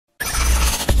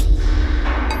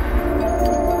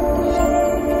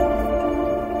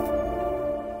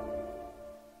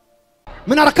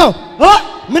ምን አረከው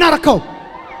ምን አረከው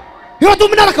ህይወቱ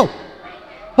ምን አረከው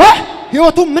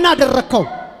ህይወቱ ምን አደረከው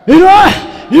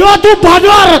ህይወቱ ባዶ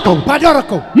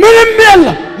አረከው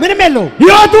ምንም የለው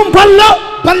ህይወቱን በላው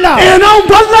እናውን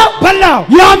በላው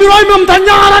ያምሮይ መምተኛ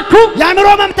አረኩ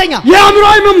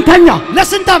ያምሮይ መምተኛ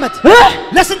ለስንት አመት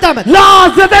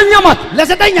ለ9 አመት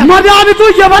መድኃኒቱ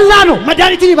እየበላ ነው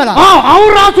መድኃኒቱ ይበላል አሁን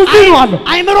ራሱ ነው አለው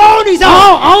አይምሮውን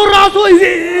ይዛው አሁን ራሱ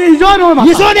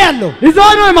ይዞ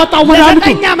ነው የመጣው መድኃኒቱ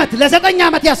ለ9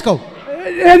 አመት ያስከው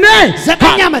እኔ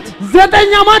 9 አመት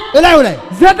እላዩ ላይ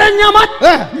 9 አመት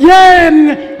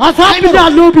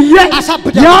አሳብዳለሁ ብዬ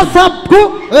ያሳብኩ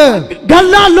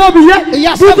ገላለሁ ብዬ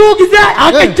ብዙ ጊዜ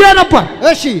አቅጄ ነበር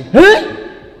እሺ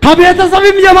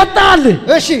ከቤተሰብም የመጣል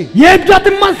እሺ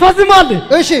የእብደትም መንፈስም አለ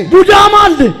እሺ ቡዳም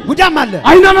አለ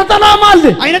አይነ ነጠላም አለ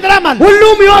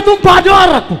ሁሉም ህይወቱን ባዶ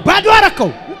አረኩ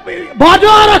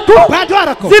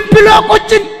ዝም ብሎ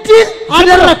ቁጭ እንዲል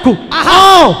አደረኩ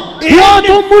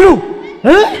ህይወቱን ሙሉ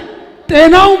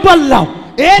ጤናውን በላው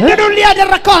ይሄንን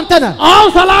ሊያደረከው አንተ ነህ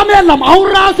ሰላም የለም አሁን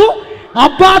ራሱ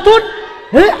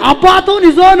አባቱን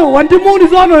ይዞ ነው ወንድሙን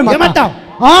ይዞ ነው የመጣው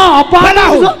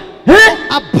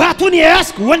አባቱን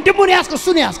ያስክ ወንድሙን ያስክ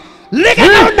እሱን ያስክ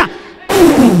ልቀቀውና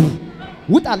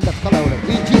ውጣለት ከላው ላይ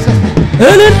ኢየሱስ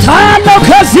እልልታ ያለው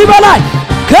ከዚህ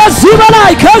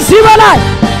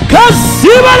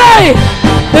በላይ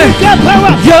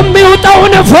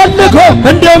የሚውጣውን ፈልጎ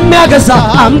እንደሚያገሳ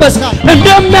አንበሳ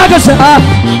እንደሚያገሳ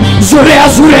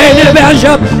ዙሪያዬን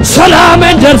ቢያንዣብ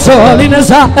ሰላምን ደርሶ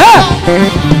ሊነሳ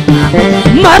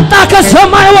መጣ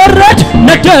ከሰማይ ወረድ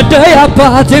ነደደ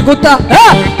የአባቴ ቁጣ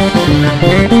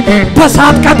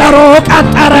በሳት ቀጠሮ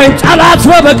ቀጠረኝ ጠላት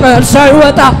በበቀል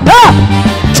ሳይወጣ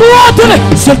ጩኸትን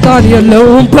ስልጣን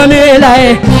የለውም በኔ ላይ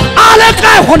አለቃ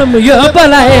አይሆንም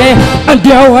የበላይ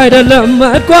እንዲያው አይደለም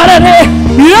መጓረኔ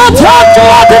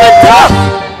የታጩኸትን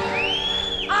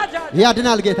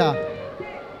ያድናል ጌታ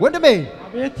ወንድሜ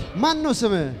አቤት ማን ነው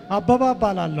ስምህ አበባ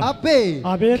ባላለሁ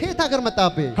አቤት ከየት ሀገር መጣ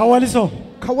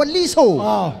ከወሊሶ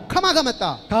ከማን ጋር መጣ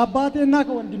ከአባቴና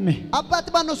ከወንድሜ አባት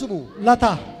ማን ነው ስሙ ለታ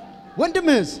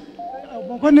ወንድምህስ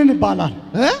መኮንን ይባላል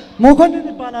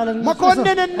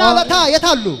መኮንንና ለታ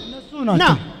የታሉ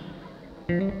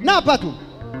ና አባቱ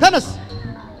ተነስ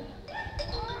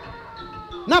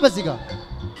ና በዚህ ጋር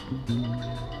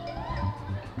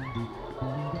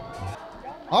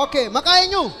ኦኬ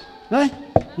መቃየኙ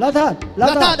ለታ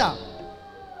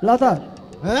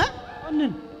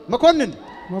መኮንን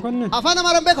አፋና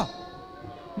ማረምቤካ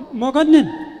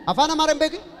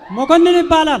መኮንን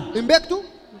ይባላል እምቤክቱ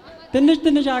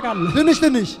ትንሽ አቃል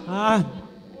ትንሽ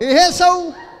ይሄ ሰው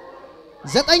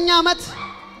 9 አመት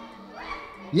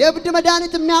የእብድ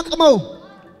መድኃኒት የሚያቅመው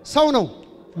ሰው ነው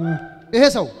ይሄ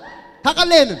ሰው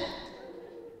ታቀለ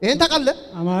ይሄን ታቀለ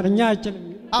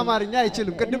አማርኛ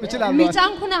አይችልም ቅድም ይችላል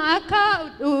ሚጫንኩና አካ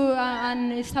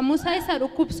ሰሙሳይ ሰሩ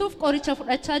ኩብሱፍ ቆርቻ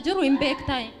ፍዳቻ ጅሩ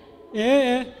ኢምቤክታይ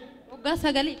ወጋ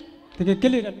ሰገሊ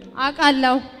ትክክል ይላል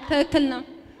አቃለው ትክክል ነው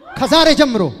ከዛሬ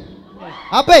ጀምሮ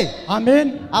አሜን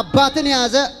አባትን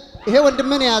ያዘ ይሄ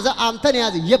ወንድምን ያዘ አንተን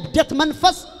ያዘ የብደት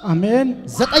መንፈስ አሜን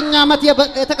 9 አመት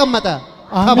የተቀመጠ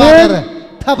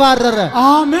ተባረረ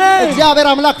አሜን እግዚአብሔር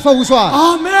አምላክ ፈውሷል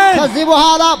አሜን ከዚህ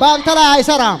በኋላ ባንተ ላይ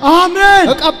አይሰራም አሜን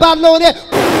እቀባለሁ እኔ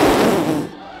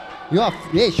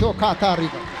ሾካታሪ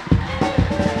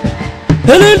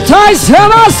እልልታይ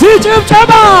ሰማ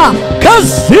ሲጭብጨባ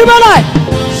ከዚህ በላይ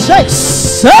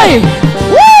ሰይ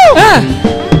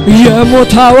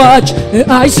የሞት አዋጅ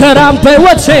አይሰራም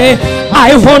በሕይወቴ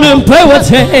አይሆንም በሕይወቴ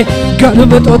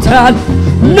ገልብጦታል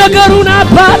ነገሩን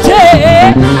አባቴ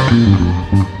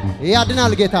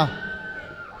ያድናል ጌታ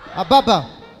አባባ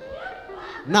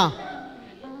ና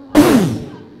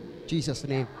ጂሰስ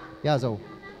ኔም ያዘው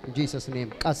ጂሰስ ኔም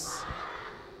ቀስ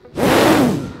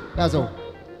ያዘው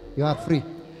you are free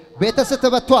ቤተሰብ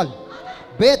ተፈቷል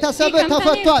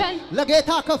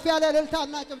ለጌታ ከፍ ያለ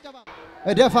እልልታና ጭብጨባ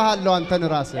እደፋሃለሁ አንተን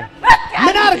ራስ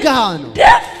ምን አርጋህ ነው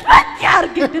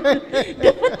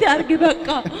ድፍት ያርግ በቃ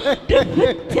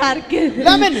ድፍት ያርግ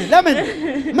ለምን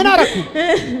ምን አረኩ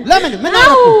ምን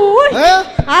አረኩ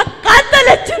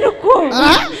አቃጠለችን እኮ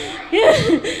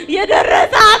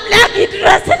የደረሰ አምላክ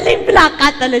ይድረስልኝ ብላ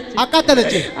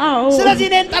አቃጠለች ስለዚህ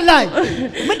እኔን ጠላኝ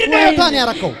ምንድነው ህይወቷን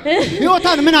ያረከው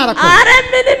ህይወቷን ምን አረከው አረ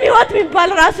ምንም ህይወት ቢባል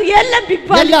ራሱ የለም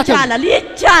ቢባል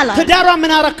ይቻላል ትዳሯ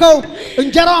ምን አረከው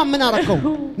እንጀራዋ ምን አረከው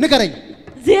ንገረኝ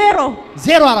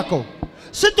ዜሮ አረከው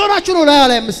ስንት ሆናችሁ ነው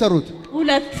ላይ የምትሰሩት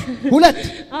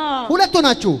ሁለት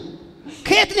ሆናችሁ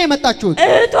ከየት ነው የመጣችሁት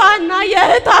እህቷና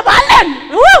የእህቷ ባለን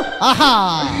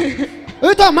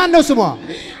እህቷ ማን ነው ስሟ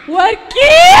ወርቂ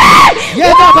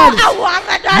የእህቷ ባል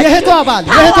የእህቷ ባል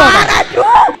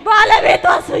ባለቤቷ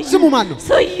ስሙ ማን ነው?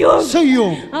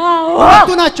 ስዩም አዎ ሁለቱ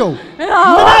ናቸው።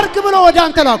 ምን አርግ ብሎ ወደ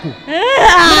አንተ ላኩ?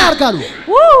 ምን አርጋሉ?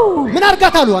 ምን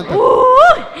አርጋት አሉ? አንተ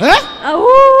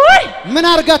ምን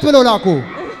አርጋት ብሎ ላኩ?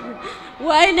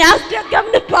 ወይኔ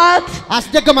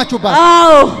አስደገማችሁባት?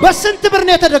 አዎ በስንት ብር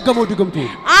ነው የተደገመው ድግምቱ?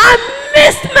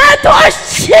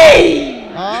 500,000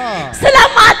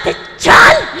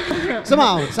 ስለማትቻል ስማ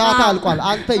ሰዓት አልቋል።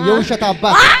 አንተ የውሸት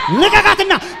አባት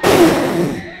ልቀቃትና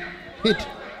ሂድ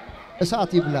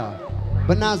እሳት ይብላ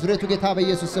በናዝሬቱ ጌታ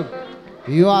በኢየሱስ ስም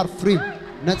you are free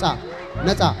ነፃ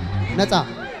ነፃ ነፃ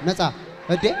ነፃ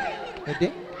እዴ እዴ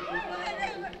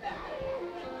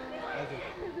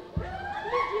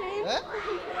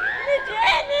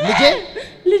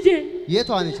ልጄ የቷ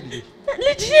ነች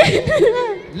ልጄ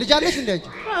ልጅ አለሽ እንዴ አንቺ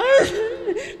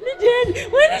ልጄ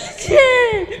ወይኔ ልጄ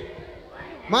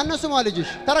ማን ነው ስሟ ልጅሽ?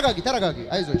 ተረጋጊ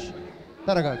አይዞሽ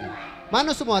ተረጋጊ። ማን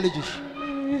ነው ስሟ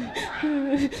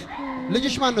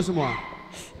ልጅሽ ማን ነው ስሟ?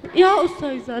 ያው እሷ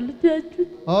ይዛለች ያችሁ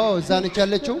እዛ ነች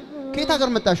ያለችው። ከየት ሀገር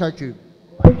መጣሻችሁ?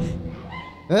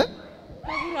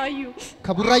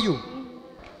 ከቡራዩ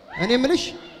እኔ ምልሽ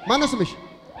ማን ነው ስምሽ?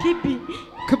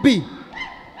 ክቢ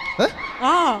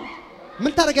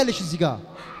ምን ታረጋለሽ እዚህ ጋር?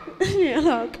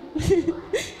 ያላቅ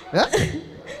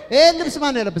ልብስ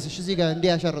ማን ያለበሰሽ እዚህ ጋር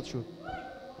እንዲያሻረጥሽው?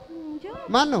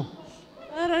 ማን ነው?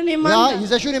 ኧረ እኔ ማን ነው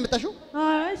ይዘሽው ነው የመጣሽው?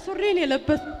 አይ ሱሪን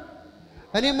የለበስኩ።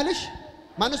 እኔ ምልሽ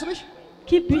ማን ነው ስምሽ?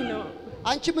 ኪቢ ነው።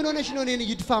 አንቺ ምን ሆነሽ ነው እኔን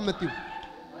ይድፋ መጥተው?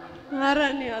 ኧረ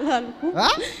እኔ አላልኩም።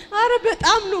 ኧረ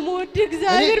በጣም ነው የምወድ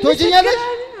እግዚአብሔር ትወጂኛለሽ?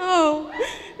 አዎ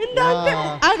እንዳንተ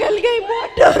አገልጋይ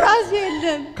የምወደው ራስ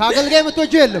የለም። ከአገልጋይ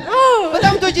የምትወጂው የለም?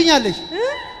 በጣም ትወጂኛለሽ።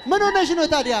 ምን ሆነሽ ነው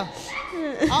ታዲያ?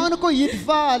 አሁን እኮ ይድፋ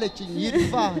አለችኝ።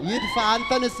 ይድፋ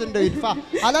አንተንስ እንደው ይድፋ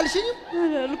አላልሽኝም?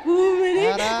 አላልኩም። እኔ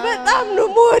በጣም ነው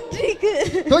የምወድህ።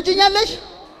 ትወጂኛለሽ?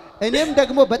 እኔም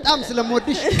ደግሞ በጣም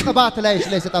ስለምወድሽ ቅባት ላይሽ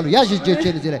ላይ ሰጣሉ። ያዥ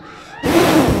እጄን እዚህ ላይ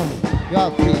ያ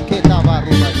ፍሪኬታ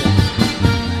ባሩላ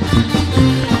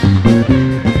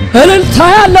እልልታ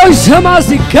ያለው ይሰማ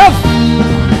ሲከፍ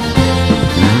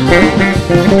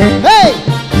ሄይ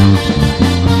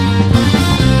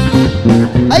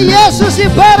ኢየሱስ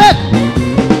ይባረክ።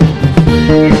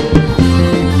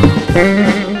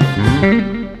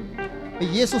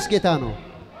 ኢየሱስ ጌታ ነው።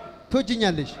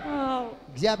 ትወጂኛለሽ?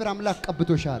 እግዚአብሔር አምላክ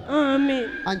ቀብቶሻል። አሜን።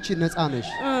 አንቺ ነፃ ነሽ።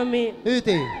 አሜን። እህቴ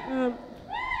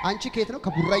አንቺ ከየት ነው?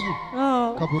 ከቡራዩ።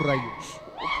 ከቡራዩ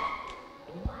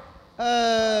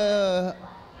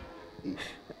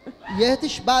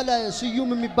የእህትሽ ባለ ስዩም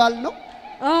የሚባል ነው?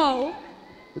 አዎ።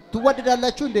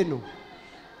 ትወደዳላችሁ? እንዴት ነው?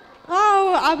 አዎ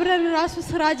አብረን ራሱ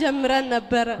ስራ ጀምረን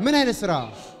ነበር። ምን አይነት ስራ?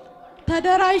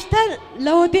 ተደራጅተን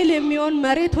ለሆቴል የሚሆን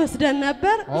መሬት ወስደን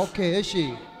ነበር። ኦኬ እሺ።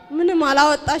 ምንም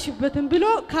አላወጣሽበትም ብሎ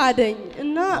ካደኝ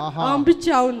እና አሁን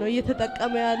ብቻውን ነው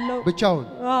እየተጠቀመ ያለው። ብቻውን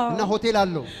እና ሆቴል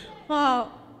አለው? አዎ።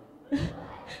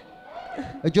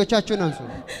 እጆቻችሁን አንሱ።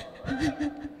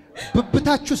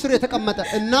 ብብታችሁ ስር የተቀመጠ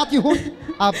እናት ይሁን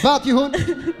አባት ይሁን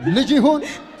ልጅ ይሁን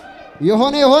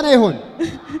ይሁን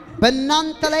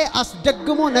በእናንተ ላይ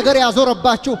አስደግሞ ነገር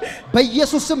ያዞረባችሁ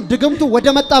በኢየሱስ ስም ድግምቱ ወደ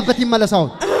መጣበት ይመለሳው።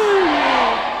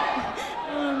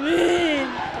 አሜን።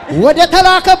 ወደ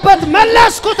ተላከበት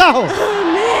መለስኩት። አሁን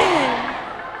አሜን።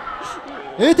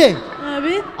 እቴ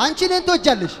አቤት። አንቺ ነን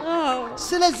ትወጃለሽ።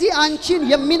 ስለዚህ አንቺን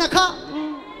የሚነካ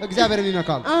እግዚአብሔርን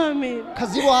ይነካል። አሜን።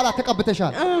 ከዚህ በኋላ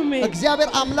ተቀብተሻል። አሜን። እግዚአብሔር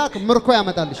አምላክ ምርኮ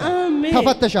ያመጣልሻል። አሜን።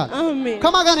 ተፈተሻል። አሜን።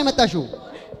 ከማን ጋር ነው የመጣሽው?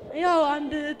 ያው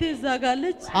አንድ እህቴ እዛ ጋር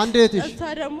አለች። አንድ እህትሽ? እሷ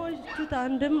ደግሞ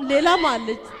አንድም ሌላም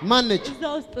አለች። ማን ነች? እዛ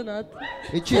ውስጥ ናት።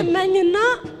 እቺ ስመኝና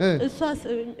እሷ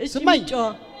ስመኝ ጮህ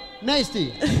ነይ እስቲ።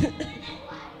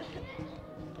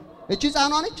 እቺ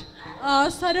ህፃኗ ነች?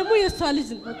 እሷ ደግሞ የእሷ ልጅ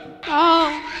ናት።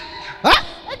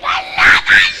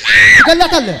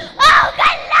 ትገላታለህ?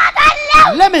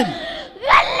 ለምን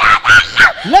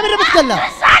ብትገላት?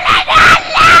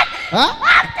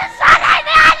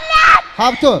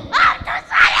 ሀብቶ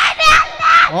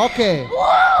ኦኬ።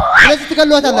 ስለዚህ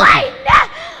ትገሏታላችሁ?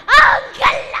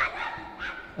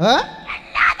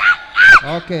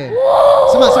 ኦኬ።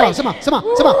 ስማ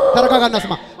ተረጋጋና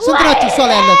ስማ። ስንት ናችሁ እሷ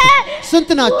ላይ ያላችሁ? ስንት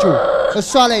ናችሁ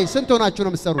እሷ ላይ? ስንት ሆናችሁ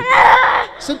ነው የምትሰሩት?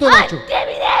 ስንት ሆናችሁ?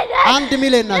 1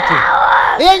 ሚሊዮን ናችሁ።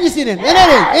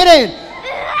 እኔ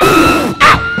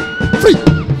ፍሪ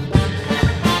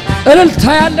እልልታ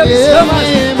ያለው ይሰማ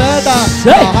የሚመጣ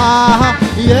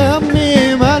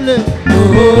የሚመልስ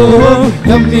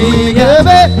የሚገባ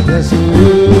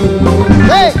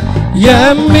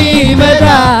የሚመጣ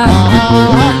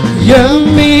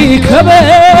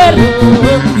የሚከበር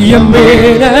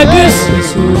የሚነግስ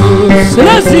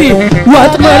ስለዚህ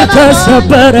ወጥመድ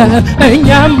ተሰበረ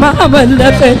እኛም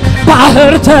አመለጥን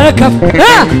ባህር ተከፈለ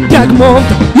ደግሞ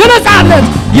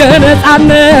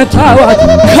የነጻነት አዋጅ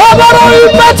ከበሮ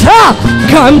ይመታ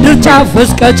ከምድር ጫፍ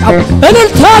እስከ ጫፍ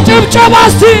እልልታ ጭብጨባ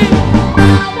እስቲ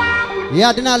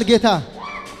ያድናል ጌታ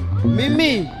ሚሚ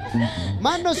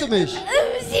ማን ነው ስምሽ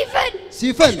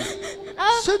ሲፈን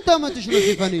ስንት ዓመትሽ ነው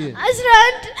ሲፈንዬ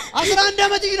 11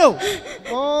 ዓመትሽ ነው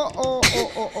ኦ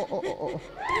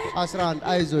 11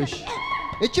 አይዞሽ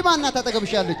እቺ ማን ናት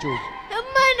አጠገብሽ ያለችው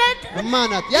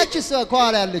እማናት ያቺስ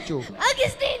ከኋላ ያለችው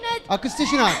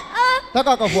አክስቴሽ ናት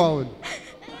ተቃቀፉ አሁን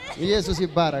ኢየሱስ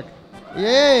ይባረክ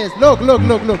Yes, look.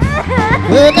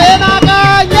 Begena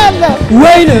gañela.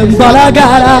 Waynem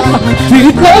balagara,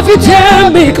 fit lofit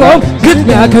የሚቆም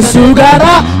ግጥሚያ ከሱ ጋራ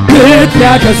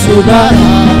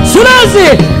ስለዚህ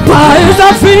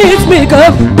ባይዛፍ ፊት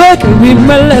ሚቆም በቅርብ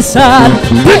ይመለሳል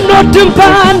ብንወድም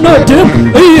ባንወድም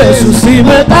ኢየሱስ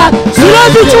ይመጣል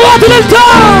ስለዚህ ጩኸት ልልታ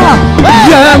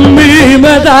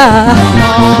የሚመጣ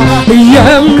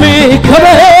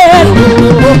የሚከበር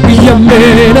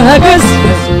የሚነግስ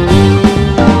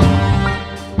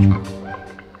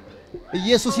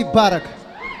ኢየሱስ ይባረክ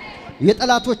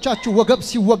የጠላቶቻችሁ ወገብ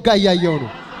ሲወጋ ያያየው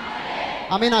ነው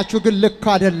አሜናችሁ ግን ልክ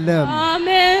አይደለም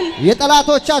አሜን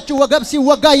የጠላቶቻችሁ ወገብ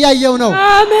ሲወጋ ያያየው ነው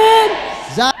አሜን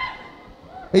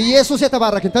ኢየሱስ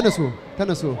የተባረከን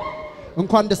ተነሱ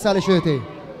እንኳን ደስ አለሽ እህቴ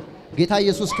ጌታ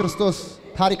ኢየሱስ ክርስቶስ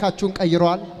ታሪካችሁን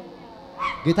ቀይሯል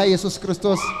ጌታ ኢየሱስ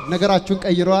ክርስቶስ ነገራችሁን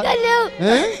ቀይሯል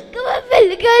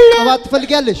ቅባት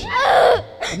ትፈልጋለሽ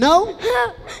ነው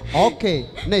ኦኬ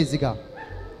ነይ እዚህ ጋር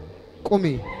ቁሚ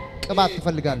ቅባት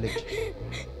ትፈልጋለች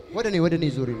ወደኔ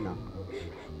ዙሪና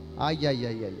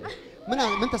አያያያያ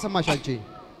ምን ተሰማሽ አንቺ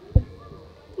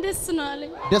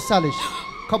ደስ አለሽ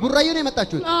ከቡራዩ ነው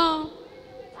የመጣችሁት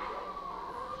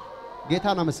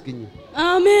ጌታን አመስግኝ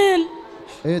አሜን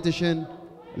እህትሽን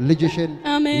ልጅሽን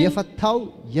የፈታው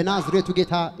የናዝሬቱ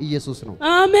ጌታ ኢየሱስ ነው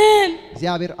አሜን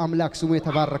እግዚአብሔር አምላክ ስሙ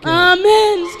የተባረከ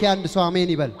አሜን እስኪ አንድ ሰው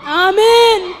አሜን ይበል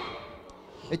አሜን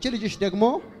እቺ ልጅሽ ደግሞ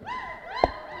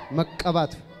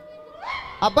መቀባት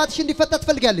አባትሽ እንዲፈታ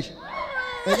ትፈልጋለሽ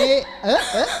እኔ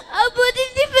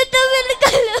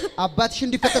አባትሽ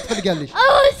እንዲፈታ ትፈልጋለሽ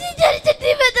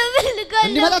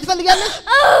እንዲመጣ ትፈልጋለሽ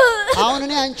አሁን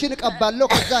እኔ አንቺን ቀባለሁ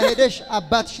ከዛ ሄደሽ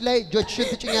አባትሽ ላይ እጆችሽን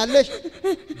ትጭኛለሽ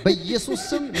በኢየሱስ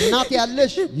ስም እናት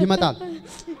ያለሽ ይመጣል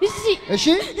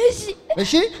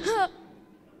እሺ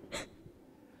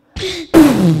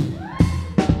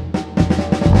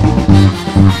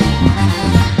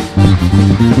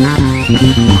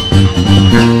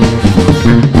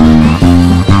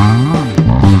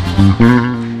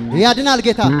ያድናል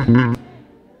ጌታ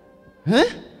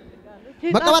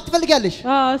መቀባት ትፈልጋለሽ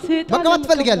መቀባት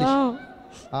ትፈልጋለሽ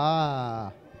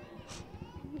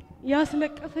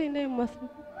ያስለቀሰኝ ነው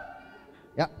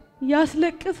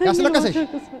ያስለቀሰኝ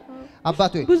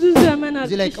አባቶ ብዙ ዘመን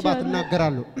እዚህ ላይ ቅባት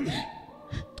እናገራለሁ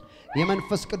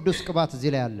የመንፈስ ቅዱስ ቅባት እዚህ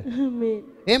ላይ አለ አሜን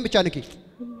ይሄን ብቻ ንኪ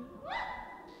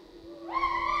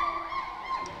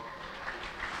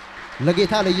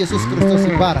ለጌታ ለኢየሱስ ክርስቶስ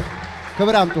ይባረክ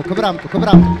ክብር አምጡ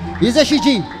ይዘሽ ሂጂ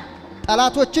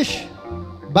ጠላቶችሽ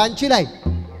ባንቺ ላይ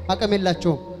አቅም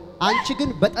የላቸውም አንቺ ግን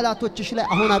በጠላቶችሽ ላይ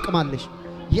አሁን አቅም አለሽ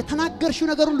የተናገርሽው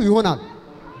ነገር ሁሉ ይሆናል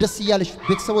ደስ ይያለሽ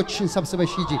ቤተሰቦችሽን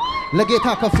ሰብስበሽ ሂጂ ለጌታ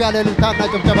ከፍ ያለ እልልታና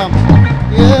ጭብጨባ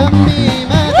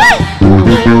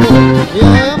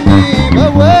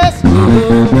የሚበወስ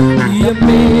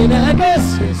የሚነግስ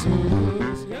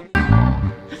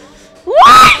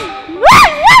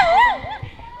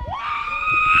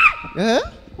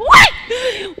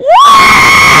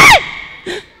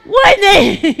ወይኔ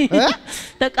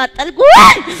ተቃጠልኩ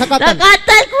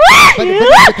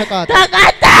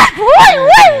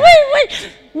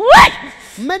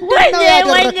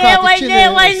ምንድነው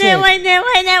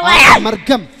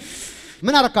መርገም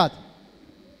ምን አረካት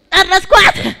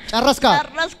ጨረስካት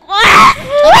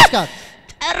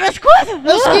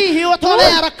እስኪ ህይወቷ ላይ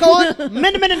ያረከውን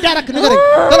ምን እንዳረክ ንገረኝ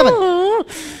ተለበል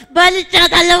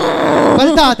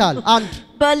በልታታል አንድ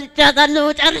በልቻታለሁ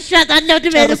ጨርሻታለሁ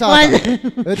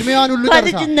እድሜዋን ሁሉ ጨርሳ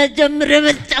በልጅነት ጀምሬ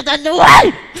በልቻታለሁ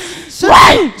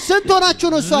ስንት ሆናችሁ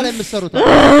ነው እሷ ላይ የምትሰሩት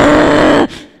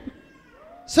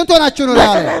ስንት ሆናችሁ ነው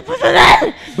ያለ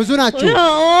ብዙ ናችሁ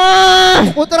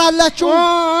ቁጥር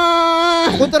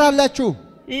አላችሁ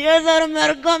የዘር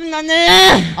መርገም ነን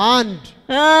አንድ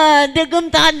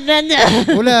ድግምት አለን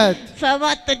ሁለት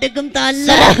ሰባት ድግምት አለ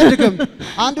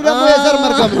አንዱ ደግሞ የዘር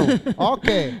መርገም ነው ኦኬ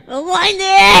ወይኔ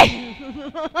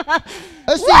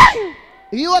እስቲ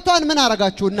ህይወቷን ምን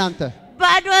አረጋችሁ እናንተ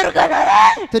ባዶ አርገና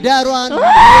ትዳሯን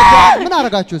ምን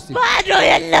አረጋችሁ እስቲ ባዶ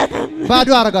የለንም ባዶ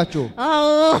አረጋችሁ አዎ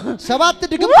ሰባት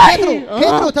ድግም ከየት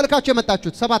ነው ተልካችሁ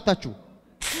የመጣችሁት ሰባታችሁ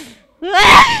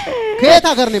ከየት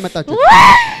ሀገር ነው የመጣችሁት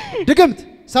ድግምት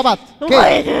ሰባት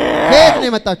ከየት ነው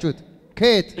የመጣችሁት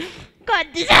ከየት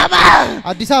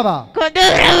አዲስ አበባ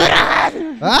ከደብረ ብርሃን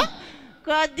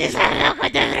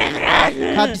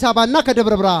ከአዲስ አበባና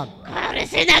ከደብረ ብርሃን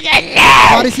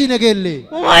ካሪሲ ነገሌ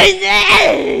ወይኔ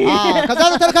ከዛ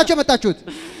ነው ተልካችሁ የመጣችሁት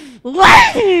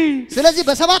ስለዚህ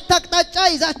በሰባት አቅጣጫ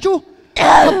ይዛችሁ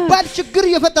ከባድ ችግር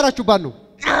እየፈጠራችሁባት ነው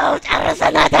አው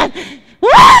ጨርሰናታል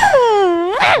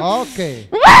ኦኬ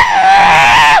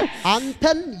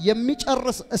አንተን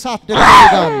የሚጨርስ እሳት ደግሞ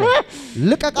ይጋል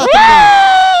ልቀቃትና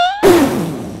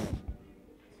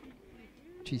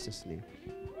Jesus name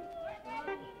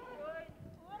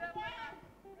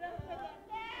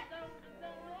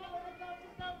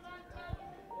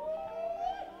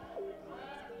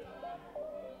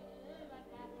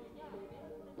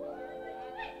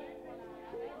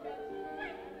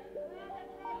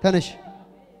ተነሽ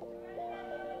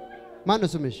ማን ነው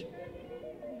ስምሽ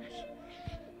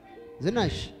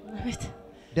ዝናሽ አቤት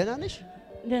ደህና ነሽ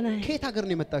ደህና ነኝ ከየት ሀገር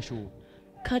ነው የመጣሽው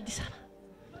ከአዲስ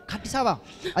አበባ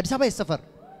አዲስ አበባ የሰፈር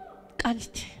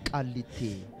ቃሊቲ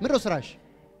ምንድን ነው ስራሽ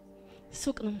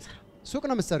ሱቅ ነው የምሰራው ሱቅ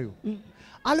ነው የምትሰሪው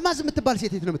አልማዝ የምትባል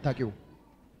ሴት የት ነው የምታውቂው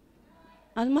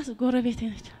አልማዝ ጎረቤቴ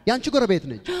ነች ያንቺ ጎረቤት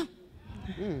ነች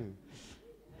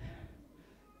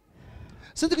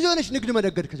ስንት ጊዜ ሆነሽ ንግድ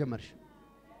መነገድ ከጀመርሽ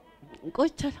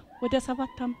ቆይቻለሁ ወደ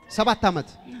 7 አመት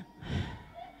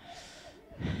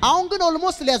አሁን ግን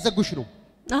ኦልሞስት ሊያዘጉሽ ነው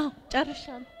አዎ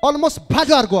ጨርሻለሁ ኦልሞስት ባዶ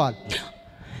አድርገዋል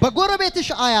በጎረቤትሽ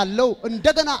አያለው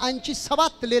እንደገና አንቺ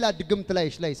 7 ሌላ ድግምት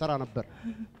ላይ ይሰራ ነበር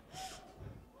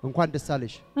እንኳን ደስ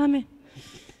አለሽ አሜን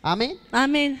አሜን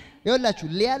አሜን ይወላችሁ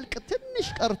ሊያልቅ ትንሽ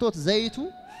ቀርቶት ዘይቱ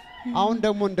አሁን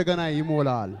ደግሞ እንደገና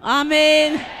ይሞላል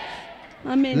አሜን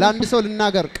አሜን ላንድ ሰው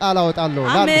ልናገር ቃል አወጣለሁ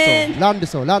ላንድ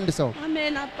ሰው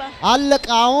አሜን አባ አለቀ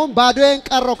አሁን ባዶዬን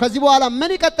ቀረው ከዚህ በኋላ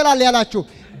ምን ይቀጥላል ያላችሁ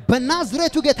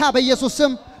በናዝሬቱ ጌታ በኢየሱስ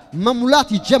ስም መሙላት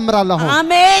ይጀምራል አሁን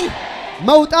አሜን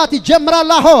መውጣት ይጀምራል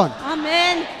አሁን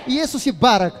አሜን ኢየሱስ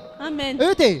ይባረክ አሜን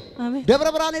እቴ ደብረ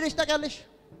ብርሃን ሄደሽ ታውቂያለሽ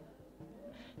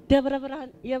ደብረ ብርሃን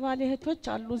የባሌ እህቶች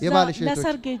አሉ እዛ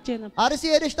ለሰርግ ሄጄ ነበር አርሲ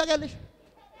ሄደሽ ታውቂያለሽ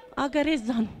አገሬ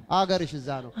እዛ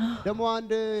ነው ደግሞ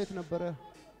አንድ የት ነበረ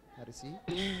አርሲ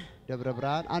ደብረ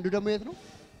ብርሃን አንዱ ደግሞ የት ነው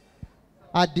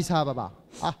አዲስ አበባ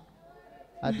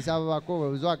እኮ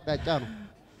ብዙ አቅጣጫ ነው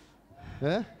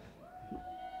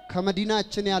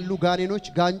ከመዲናችን ያሉ ጋኔኖች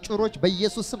ጋንጭሮች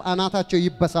በኢየሱስ ስም አናታቸው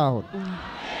ይበሳሁን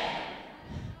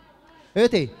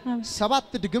እቴ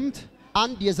 7 ድግምት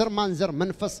አንድ የዘር ማንዘር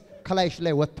መንፈስ ከላይሽ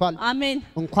ላይ ወጥቷል አሜን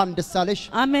እንኳን ደስ አለሽ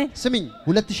አሜን ስሚኝ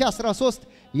 2013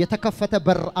 የተከፈተ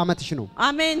በር አመትሽ ነው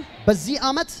አሜን በዚህ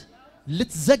አመት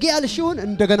ልትዘጊያልሽውን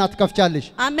እንደገና ትከፍቻለሽ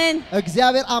አሜን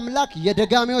እግዚአብሔር አምላክ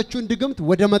የደጋሚዎቹን ድግምት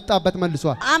ወደ መጣበት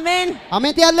መልሷል አሜን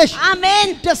አሜን ያለሽ አሜን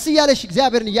ደስ ያለሽ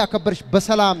እግዚአብሔርን ያከበርሽ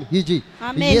በሰላም ሂጂ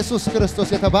ኢየሱስ ክርስቶስ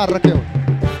የተባረከ ይሁን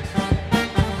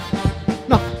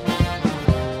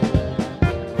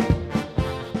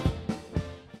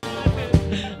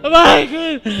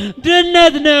ባይክን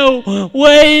ድነት ነው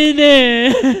ወይኔ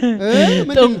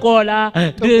ጥንቆላ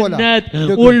ድነት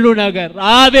ሁሉ ነገር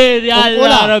አቤት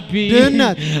ያላ ረቢ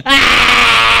ድነት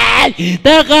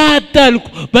ተቃጠልኩ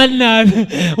በእናት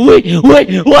ወይ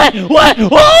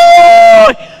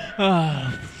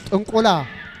ጥንቆላ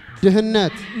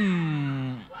ድህነት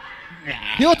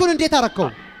ህይወቱን እንዴት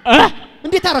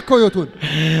አረከው ህይወቱን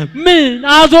ምን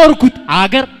አዞርኩት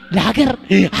አገር ለሀገር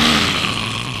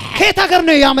ከየት ሀገር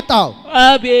ነው ያመጣው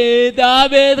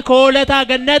አቤት ኮለታ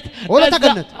ገነት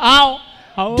አዎ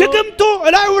ድግምቱ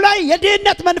እላዩ ላይ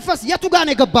የድህነት መንፈስ የቱ ጋር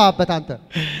ነው የገባበት አንተ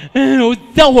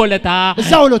እዛው ሆለታ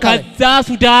ከዛ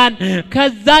ሱዳን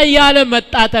ከዛ ያለ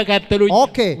መጣ ተከትሉኝ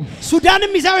ኦኬ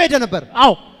ሱዳንም ይዛው ሄደ ነበር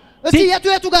አዎ እስቲ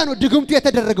የቱ ጋር ነው ድግምቱ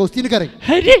የተደረገው እስቲ ንገረኝ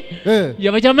ሄዲ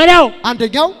የመጀመሪያው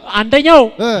አንደኛው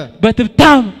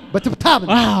በትብታብ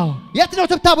አዎ የት ነው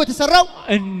ትብታቡ የተሰራው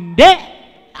እንዴ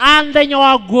አንደኛው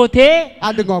አጎቴ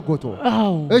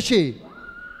አዎ እሺ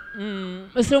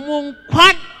ስሙ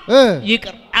እንኳን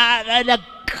ይቅር አለክ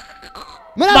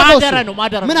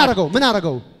ምን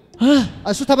አረገው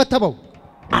እሱ ተበተበው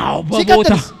አዎ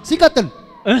በቦታ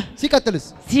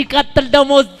ሲቀጥል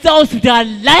ደግሞ እዛው ሱዳን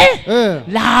ላይ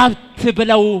ለሀብት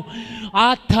ብለው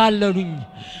አታለሉኝ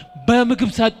በምግብ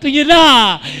ሰጡኝና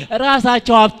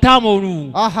ራሳቸው ሀብታም ሆኑ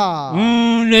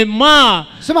እኔማ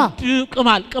ስማ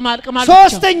ቅማል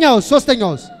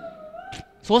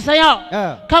ሶስተኛው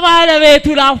ከባለቤቱ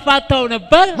ላፋታው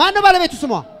ነበር ማን ነው ባለቤቱ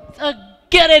ስሟ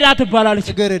ጽጌረዳ ትባላለች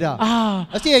ጽጌረዳ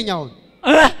እስቲ የኛውን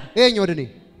እየኝ ወደኔ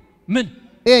ምን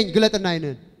እየኝ ግለጥና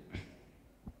አይነን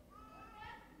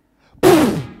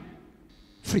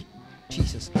ፍሪ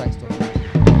Jesus Christ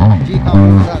ጂካ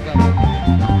ወራጋ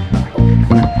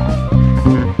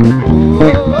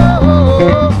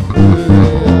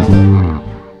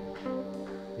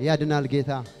ያድናል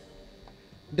ጌታ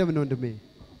እንደምን ነው ወንድሜ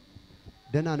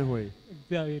ደህና ነህ ሆይ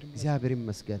እግዚአብሔር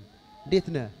ይመስገን እንዴት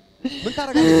ነህ ምን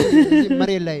ታረጋለህ እዚህ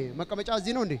መሬት ላይ መቀመጫ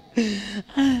እዚህ ነው እንዴ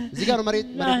እዚህ ጋር መሬት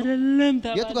አይደለም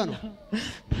የቱ ጋር ነው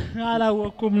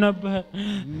አላወኩም ነበር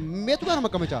የቱ ጋር ነው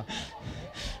መቀመጫ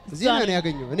እዚህ ነው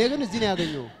ያገኘው እኔ ግን እዚህ ነው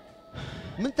ያገኘው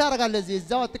ምን ታረጋለህ እዚህ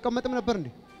እዛው አትቀመጥም ነበር እንዴ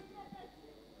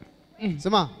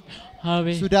ስማ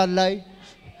አቤት ሱዳን ላይ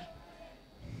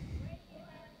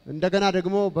እንደገና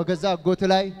ደግሞ በገዛ አጎት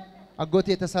ላይ አጎት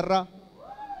የተሰራ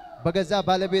በገዛ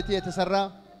ባለቤት የተሰራ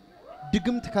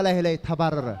ድግምት ከላይ ላይ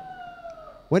ተባረረ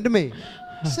ወንድሜ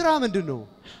ስራ ምንድነው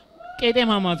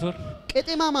ቄጤማ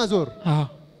ማዞር አዎ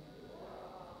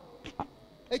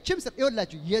እችም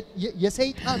ይወላችሁ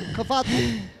የሰይጣን ክፋቱ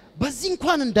በዚህ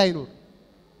እንኳን እንዳይኖር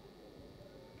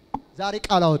ዛሬ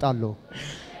ቃል አወጣለሁ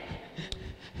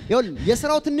ይወል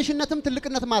የሥራው ትንሽነትም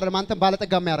ትልቅነትም አይደለም አንተን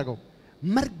ባለጠጋ የሚያደርገው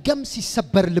መርገም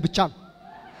ሲሰበርልህ ብቻ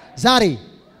ዛሬ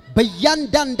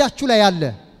በእያንዳንዳችሁ ላይ ያለ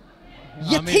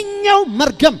የትኛው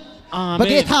መርገም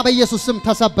በጌታ በኢየሱስ ስም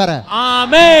ተሰበረ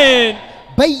አሜን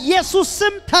በኢየሱስ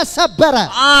ስም ተሰበረ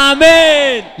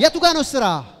አሜን የቱ ጋር ነው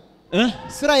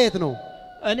ስራ የት ነው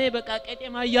እኔ በቃ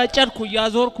ቄጤማ ያጨርኩ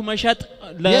ያዞርኩ መሸጥ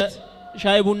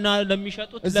ለሻይ ቡና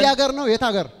ለሚሸጡት እዚህ ሀገር ነው የት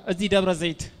ሀገር እዚህ ደብረ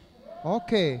ዘይት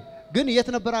ኦኬ ግን የት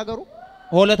ነበር ሀገሩ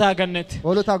ሆለታ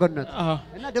ገነት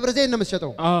እና ደብረ ዘይት ነው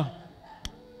የምትሸጠው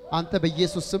አንተ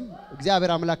በኢየሱስ ስም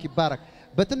እግዚአብሔር አምላክ ይባረክ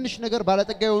በትንሽ ነገር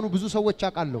ባለጠጋ የሆኑ ብዙ ሰዎች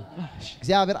አቃለው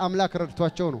እግዚአብሔር አምላክ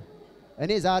ረድቷቸው ነው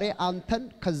እኔ ዛሬ አንተን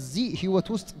ከዚህ ህይወት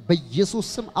ውስጥ በኢየሱስ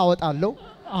ስም አወጣለሁ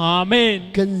አሜን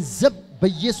ገንዘብ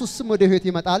በኢየሱስ ስም ወደ ህይወት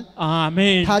ይመጣል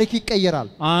አሜን ታሪክ ይቀየራል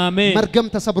አሜን መርገም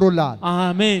ተሰብሮልሃል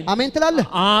አሜን አሜን ትላለህ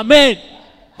አሜን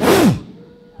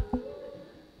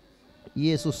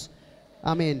ኢየሱስ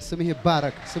አሜን ስምህ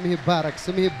ይባረክ ስምህ ይባረክ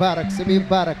ስምህ ይባረክ ስምህ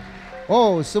ይባረክ ኦ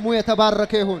ስሙ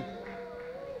የተባረከ ይሁን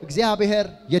እግዚአብሔር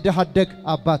የደሃደግ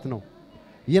አባት ነው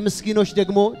የምስኪኖች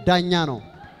ደግሞ ዳኛ ነው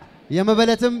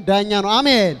የመበለትም ዳኛ ነው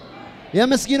አሜን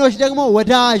የምስኪኖች ደግሞ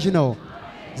ወዳጅ ነው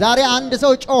ዛሬ አንድ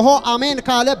ሰው ጮሆ አሜን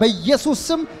ካለ በኢየሱስ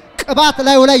ስም ቅባት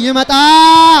ላይ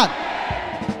ይመጣል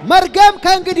መርገም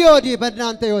ከእንግዲህ ወዲህ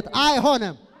በእናንተ ህይወት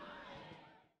አይሆንም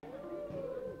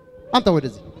አንተ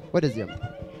ወደዚህ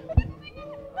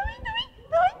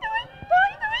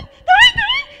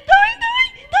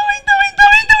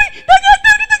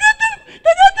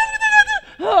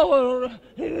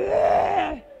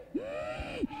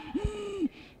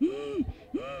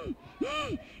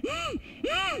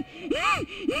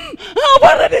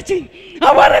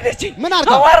አዋረደችኝ ምን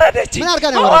አርጋ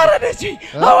ነው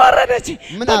አዋረደችኝ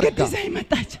በግድ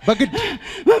መጣች በግድ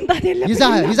መምጣት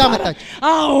የለብኝም ይዛ መጣች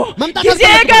አዎ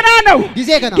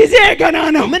ጊዜ ገና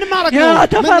ነው ምን ማረግ ነው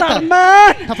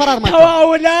ተፈራርማን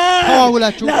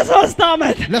ተዋውላችሁ ለሶስት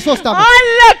ዓመት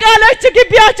አለቀለች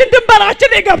ግቢያችን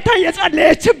ድንበራችን ገብታ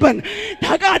እየጸለየችብን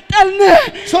ተቃጠልን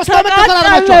 3 ዓመት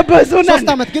ተፈራርማችሁ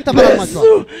 3 ዓመት ግን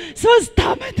ተፈራርማችሁ 3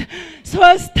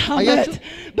 ዓመት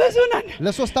በዙናን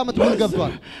ለ3 ዓመት ምን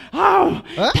ገብቷል አዎ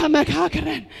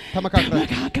ተመካክረን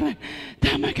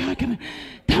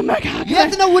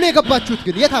የት ነው ወለ የገባችሁት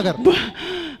ግን የት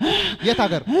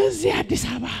ሀገር እዚህ አዲስ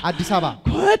አበባ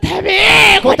ኮተቤ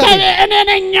እኔ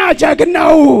ነኝ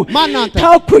ጀግናው ማን አንተ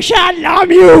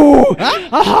ተኩሻላሚው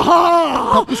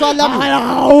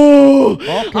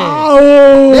አዎ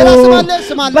ሌላ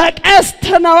ስም አለ በቀስት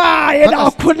ነው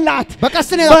የላኩላት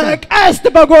በቀስት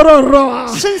በጎሮሮ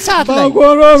ስንት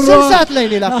ሰዓት ላይ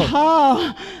ሌላ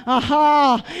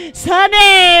ሰኔ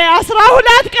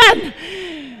 12 ቀን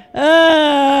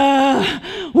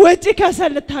ወጪ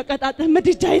ከሰል ታቀጣጥል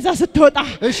ምድጃ ይዛ ስትወጣ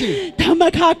እሺ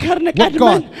ተመካከርን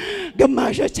ቀድመን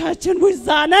ግማሾቻችን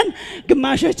ውዛነን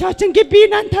ግማሾቻችን ግቢ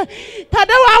ነን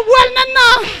ተደዋወልንና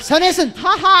ሰኔ ስንት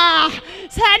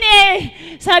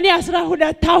ሰኔ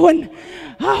 12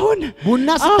 አሁን ቡና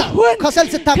ከሰል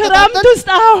ስታቀጣጥል ክረምት ውስጥ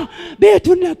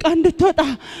ቤቱን ለቃ እንድትወጣ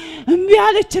እምቢ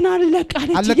አለችን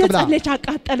አለቃለች እየጸለች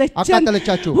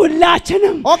አቃጠለቻችሁ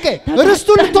ሁላችንም ኦኬ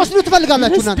ርስቱን ልትወስዱ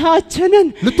ትፈልጋላችሁ እናንተ ርስታችንን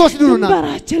ልትወስዱና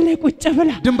ድንበራችን ላይ ቁጭ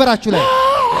ብላ ድንበራችሁ ላይ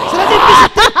ስለዚህ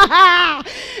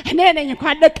እኔ ነኝ እኮ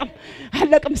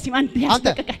አለቅም እስቲ ማን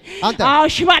ያስጠቀቀ አዎ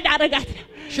ሽባ ዳረጋት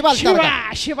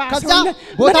ሽባ ከዛ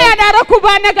ቦታ ያዳረኩ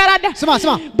ባነገር አለ ስማ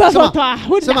በቦታ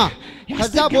ሁላ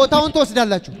ከዛ ቦታውን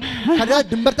ተወስዳላችሁ ከዛ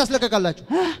ድንበር ታስለቀቃላችሁ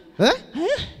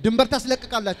ድንበር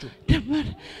ታስለቀቃላችሁ ድንበር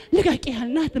ልቀቂ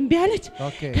ያልናት እምቢ አለች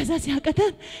ከዛ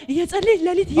ሲያቀተን እየጸለይ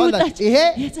ለሊት ይወጣች ይሄ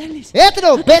እየጸለይ የት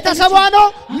ነው ቤተሰቧ ነው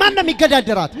ማን ነው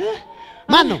የሚገዳደራት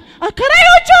ማን ነው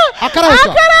አከራዮቹ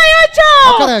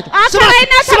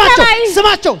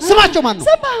ስማቸው ማን ነው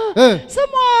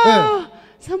ስሟ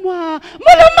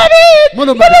ሙሉመቤት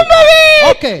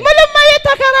ኦኬ ሙሉመቤት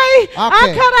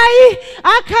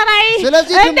አከራይ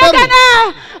ስለዚህ እንደገና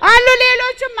አሉ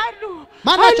ሌሎችም አሉ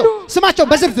ማናቸው ስማቸው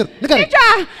በዝርዝር ንገረኝ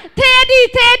ቴዲ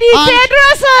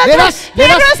ቴድሮስ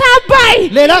አባይ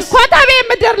ኮተቤ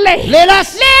ምድር ላይ ሌላ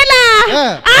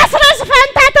አስረስ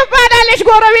ፈንታ ትባላለች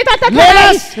ጎረቤቷ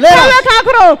ተከራይ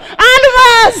ተመካክሮ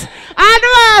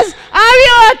አልማዝ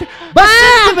አብዮት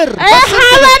ሀበን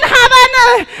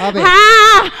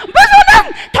ብዙ ነን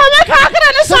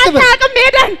ተመካክረን እሷ አታውቅም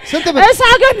ሄደን እሷ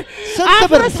ግን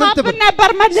አፍርሳብን ነበር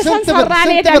መልሰን ሰራን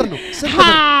ሄደን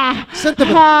ስንት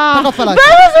ብር ተከፈላችሁ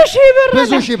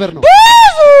ብዙ ሺህ ብር ነው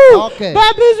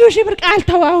በብዙ ሺህ ብር ቃል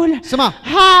ተዋውለ ስማ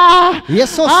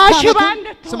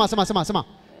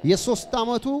የሶስት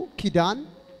ዓመቱ ኪዳን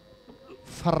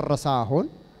ፈረሰ አሁን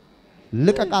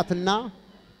ልቀቃትና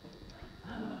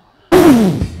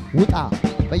ውጣ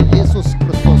በኢየሱስ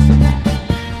ክርስቶስ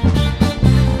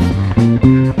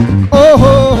ኦሆ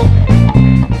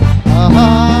አሃ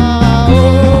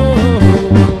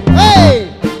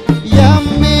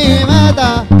የሚመጣ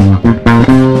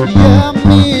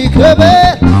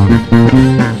የሚከበር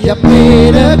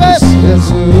የሚነግስ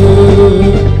ኢየሱስ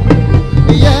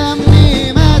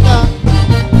የሚመጣ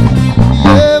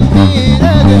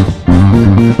የሚነግስ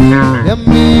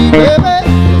የሚከበር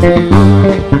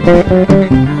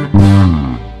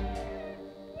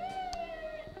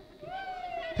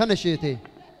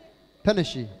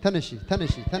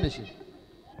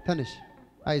ተነሽ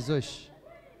አይዞሽ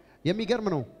የሚገርም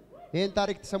ነው ይሄን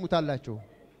ታሪክ ተሰሙታላችሁ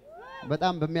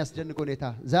በጣም በሚያስደንቅ ሁኔታ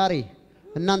ዛሬ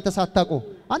እናንተ ሳታቆ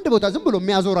አንድ ቦታ ዝም ብሎ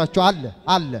የሚያዞራችሁ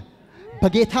አለ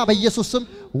በጌታ በኢየሱስ ስም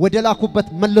ወደ ላኩበት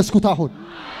መለስኩት አሁን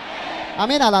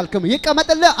አሜን አላልክም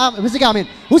ይቀመጥልህ በዚህ አሜን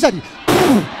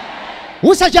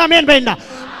ውሰጂ አሜን በይና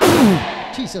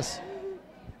ጂሰስ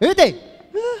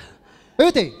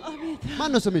እቴ ማን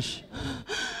ነው ስምሽ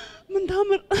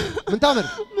ምንታምር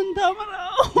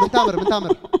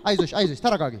አይዞሽ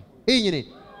ተረጋጊ እኔ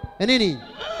ነኝ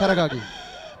ተረጋጊ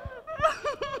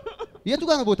የቱ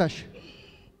ጋር ነው ቦታሽ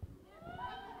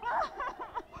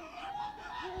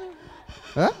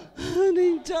እኔ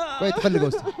እንጃ ቆይ ትፈልገው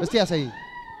እስቲ ያሳይ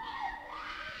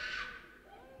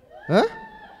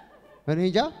እኔ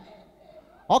እንጃ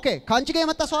ኦኬ ካንቺ ጋር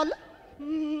የመጣ ሰው አለ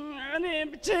እኔ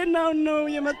ብቻዬን ነው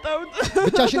የመጣሁት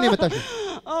ብቻሽን ነው የመጣሽው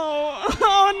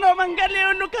አሁን ነው መንገድ ላይ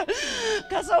ሁሉ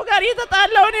ከሰው ጋር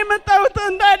እየተጣላሁ ነው የመጣሁት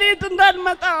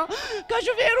እንዳልመጣ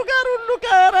ከሹፌሩ ጋር ሁሉ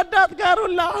ከረዳት ጋር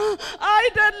ሁሉ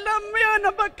አይደለም የሆነ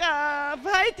በቃ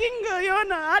ፋይቲንግ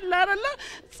የሆነ አለ አይደለ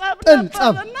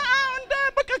ጸብና እንደ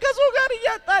በቃ ከሰው ጋር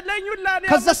እያጣላኝ ሁሉ ነው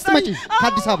ከዛ ስትመጪ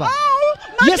ከአዲስ አበባ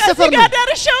የሰፈር ነው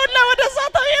ደርሼው ሁሉ ወደዛ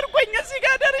ተሄድኩኝ እዚህ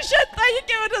ጋር ደርሼ ጠይቄ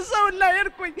ወደዛ ሁሉ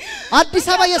ሄድኩኝ አዲስ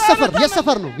አበባ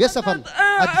የሰፈር ነው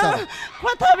አዲስ አበባ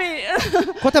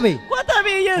ኮተቤ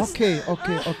yes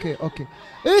ኦኬ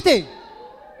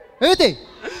እህቴ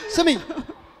ስሚኝ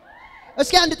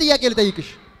እስኪ አንድ ጥያቄ ልጠይቅሽ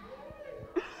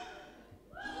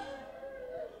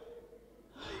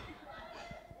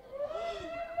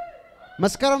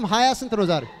መስከረም 20 ስንት ነው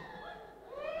ዛሬ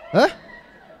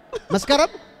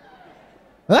መስከረም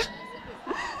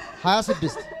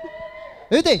 26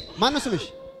 እህቴ ማን ነው ስምሽ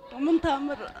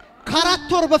ምንታምር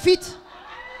ከአራት ወር በፊት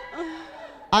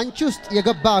አንቺ ውስጥ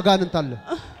የገባ አጋንንት አለ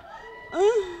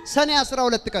ሰኔ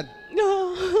 12 ቀን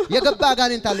የገባ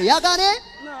አጋንንት አለ ያጋኔ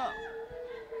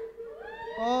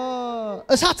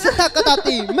እሳት ስታቀጣጢ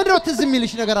ምንድነው ትዝ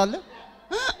የሚልሽ ነገር አለ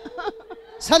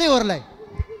ሰኔ ወር ላይ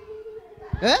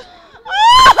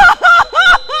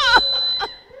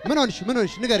ምን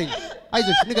ሆንሽ ንገሪኝ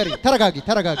አይዞሽ ንገሪኝ ተረጋጊ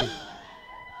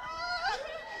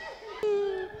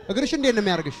እግርሽ እንዴት ነው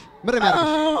የሚያርግሽ ምን የሚያርግሽ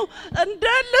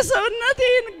እንዳለ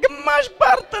ሰውነቴን ግማሽ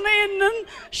ፓርት ነው ይሄንን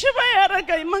ሽባ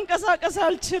ያረጋኝ መንቀሳቀስ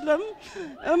አልችልም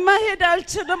መሄድ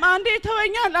አልችልም አንዴ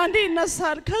ተወኛል አንዴ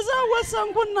ይነሳል ከዛ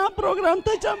ወሰንኩና ፕሮግራም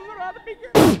ተጀምሯል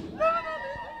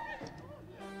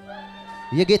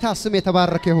የጌታ ስም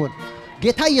የተባረከ ይሁን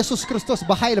ጌታ ኢየሱስ ክርስቶስ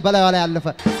በኃይል በላዩ ላይ ያለፈ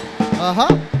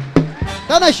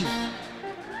ተነሺ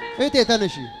እቴ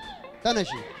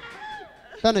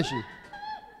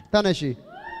ተነሺ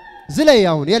ዝለይ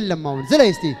አሁን የለም አሁን ዝለይ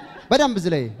እስቲ በደንብ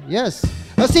ዝለይ yes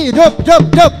እስቲ ዶብ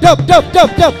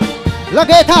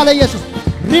ለጌታ ለኢየሱስ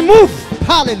remove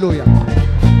hallelujah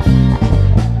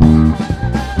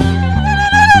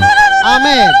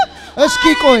አሜን እስኪ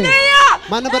ቆይ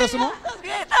ማን ነበር ስሟ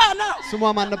ጌታ ነው ስሟ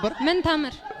ማን ነበር ምን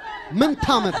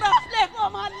ታምር ራስ ላይ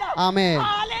ቆማለሁ አሜን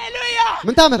ሃሌሉያ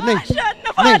ምን ታምር ነይ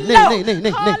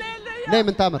ነይ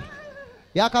ምን ታምር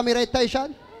ያ ካሜራ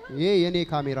ይታይሻል ይሄ የኔ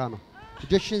ካሜራ ነው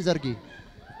እጅሽን ዘርጊ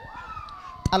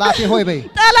ጠላቴ ሆይ በይ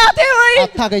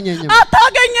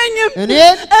አታገኘኝም እኔ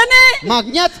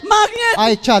ማግኘት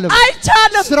አይቻልም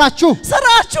ስራችሁ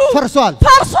ፈርሷል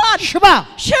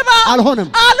ሽባ አልሆንም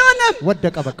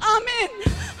ወደቀ በቃ አሜን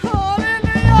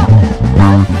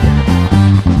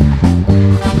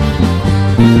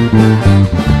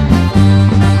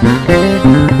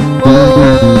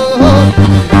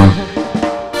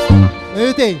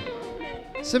እቴ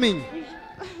ስሚኝ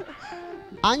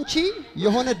አንቺ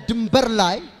የሆነ ድንበር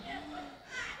ላይ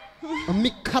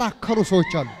የሚከራከሩ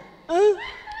ሰዎች አሉ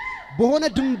በሆነ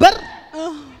ድንበር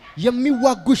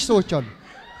የሚዋጉሽ ሰዎች አሉ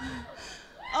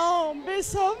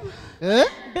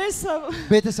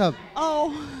ቤተሰብ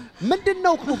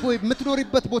ምንድነው ኮይ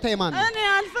የምትኖሪበት ቦታ የማን ነው እኔ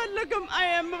አልፈልግም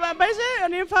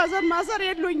እኔ ፋዘር ማሰር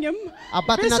የሉኝም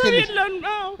አባትና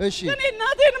እሺ እኔ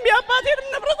እናቴንም ያባቴንም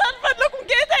ንብረት አልፈልኩም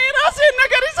ጌታ የራሴን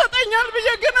ነገር ይሰጠኛል ብዬ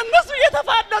ግን እነሱ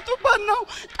እየተፋለጡበት ነው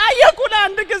ጠየቁ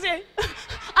ለአንድ ጊዜ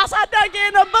አሳዳጊ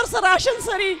ነበር ስራሽን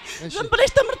ስሪ ዝም ብለሽ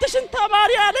ትምርትሽን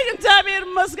ተማሪ አለኝ እግዚአብሔር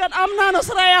ይመስገን አምና ነው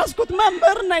ስራ ያስኩት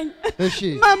መምህር ነኝ እሺ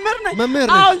መምህር ነኝ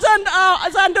አሁን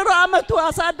ዘንድሮ አመቱ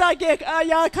አሳዳጊ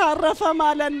ያካረፈ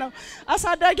ማለት ነው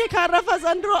አሳዳጊ ካረፈ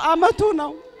ዘንድሮ አመቱ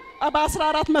ነው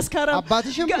በ14 መስከረም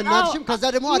አባትሽም እናትሽም ከዛ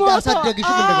ደግሞ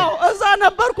አሳደግሽም እንደገና እዛ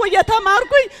ነበርኩ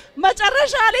እየተማርኩኝ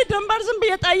መጨረሻ ላይ ድንበር ዝም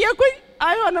ብዬ ጠየቁኝ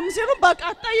አይሆንም ሲሉ በቃ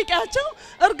ጠይቂያቸው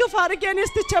እርግፍ አድርጌ እኔ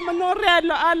ስትቼ ምኖር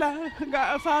ያለው አለ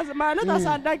ፋዝ ማለት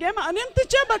አሳዳጊማ እኔም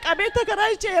ትቼ በቃ ቤት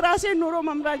ተከራይቼ የራሴን ኑሮ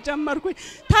መምራት ጀመርኩኝ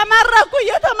ተመረኩ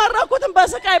የተመረኩትን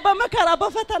በስቃይ በመከራ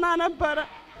በፈተና ነበረ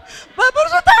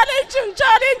በብዙ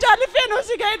ቻሌንጅ አልፌ ነው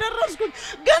እዚህ ጋር የደረስኩት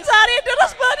ግን ዛሬ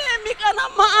ድረስ በእኔ የሚቀና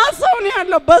መዓት ሰው ነው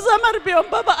ያለው በዘመድ ቢሆን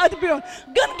በባዕድ ቢሆን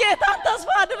ግን ጌታን ተስፋ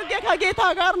አድርጌ ከጌታ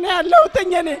ጋር ነው ያለሁት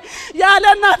እኔ ያለ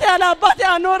እናት ያለ አባት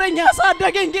ያኖረኝ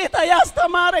ያሳደገኝ ጌታ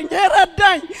ያስተማረኝ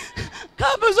የረዳኝ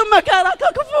ከብዙ መከራ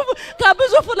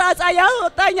ከብዙ ፍላጻ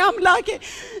ያወጣኝ አምላኬ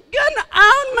ግን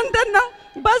አሁን ምንድነው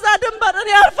በዛ ድንበር እኔ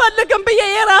አልፈልግም ብዬ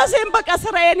የራሴን በቃ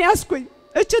ስራዬን ያስኩኝ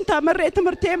እችን ተምሬ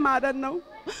ትምርቴ ማለት ነው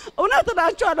እውነት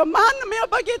ናቸዋለሁ ማንንም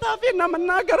በጌታ ፊት ነው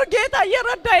የምናገረው ጌታ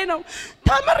እየረዳኝ ነው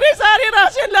ተምሬ ዛሬ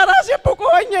ራሴን ለራሴ ብቁ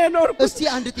ሆኜ ኖርኩ እስቲ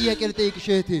አንድ ጥያቄ ልጠይቅሽ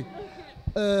እህቴ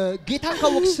ጌታን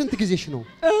ካወቅሽ ስንት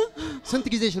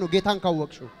ጊዜሽ ነው ጌታን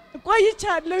ካወቅሽው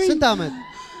ቆይቻለሁ ስንት አመት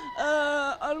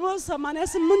almost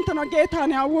 88 ነው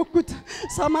ጌታን ያወቅኩት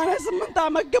 88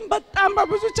 አመት ግን በጣም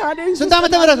በብዙ ቻሌንጅ ስንት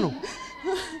አመት ተመረጥ ነው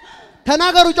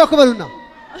ተናገሩ ጮክ በሉና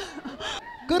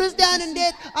ክርስቲያን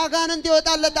እንዴት አጋንንት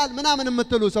ይወጣለታል ምናምን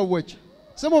የምትሉ ሰዎች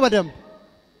ስሙ በደም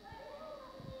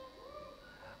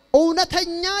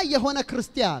እውነተኛ የሆነ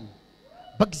ክርስቲያን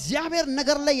በእግዚአብሔር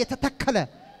ነገር ላይ የተተከለ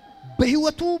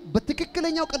በህይወቱ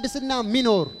በትክክለኛው ቅድስና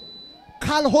ሚኖር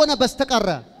ካልሆነ በስተቀር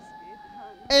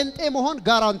እንጤ መሆን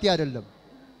ጋራንቲ አይደለም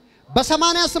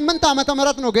በ88 ዓመተ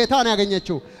ምህረት ነው ጌታን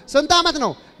ያገኘችው ስንት ዓመት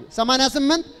ነው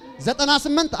 88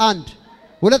 98 1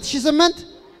 2008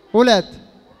 2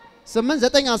 8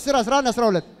 9 10 11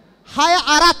 12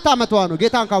 24 ዓመቷ ነው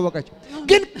ጌታን ካወቀች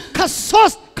ግን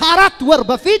ከ4 ወር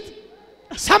በፊት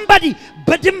somebody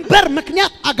በድንበር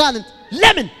ምክንያት አጋንንት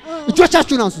ለምን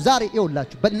እጆቻችሁን አንሱ ዛሬ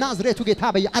ይውላችሁ በናዝሬቱ ጌታ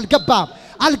በየ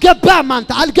አልገባም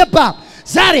አንተ አልገባም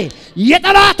ዛሬ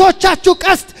የጠላቶቻችሁ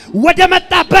ቀስት ወደ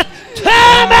መጣበት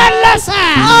ተመለሰ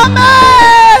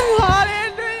አሜን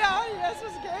ሃሌሉያ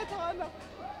ኢየሱስ ጌታ ነው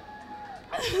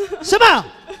ስማ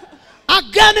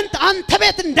አጋንንት አንተ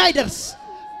ቤት እንዳይደርስ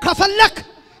ከፈለክ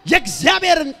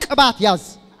የእግዚአብሔርን ቅባት ያዝ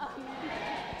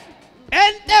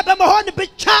እንተ በመሆን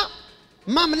ብቻ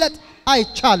ማምለጥ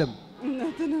አይቻልም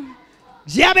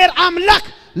እግዚአብሔር አምላክ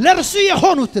ለርሱ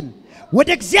የሆኑትን ወደ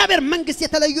እግዚአብሔር መንግስት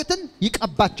የተለዩትን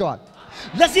ይቀባቸዋል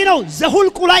ለዚህ ነው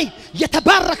ዘሁልቁ ላይ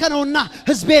የተባረከ ነውና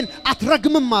ህዝቤን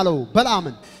አትረግምም አለው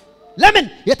በላምን ለምን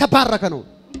የተባረከ ነው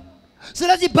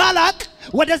ስለዚህ ባላቅ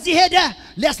ወደዚህ ሄደ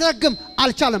ሊያስረግም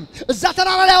አልቻለም እዛ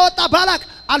ተራራ ላይ ወጣ ባላቅ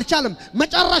አልቻለም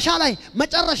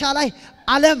መጨረሻ ላይ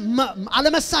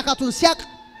አለመሳካቱን ሲያቅ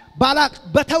ባላቅ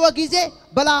በተወ ጊዜ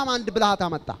በላም አንድ ብልሃት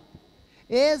አመጣ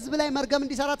ህዝብ ላይ መርገም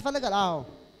እንዲሰራ ተፈልጋል አዎ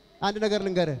አንድ ነገር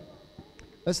ልንገርህ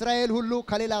እስራኤል ሁሉ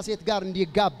ከሌላ ሴት ጋር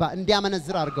እንዲጋባ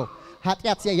እንዲያመነዝር አድርገው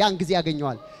ኃጢያት ያን ጊዜ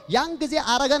ያገኘዋል ያን ጊዜ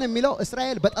አረጋን የሚለው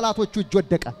እስራኤል በጠላቶቹ እጅ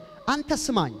ወደቀ አንተ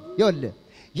ስማኝ ይኸውልህ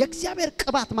የእግዚአብሔር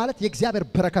ቅባት ማለት የእግዚአብሔር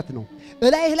በረከት ነው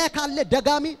እላይህ ላይ ካለ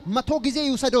ደጋሚ 100 ጊዜ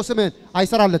ይውሰደው ስምህን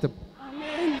አይሰራለትም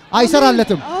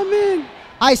አሜን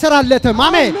አይሰራለትም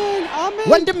አሜን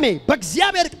ወንድሜ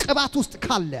በእግዚአብሔር ቅባት ውስጥ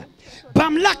ካለ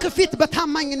በአምላክ ፊት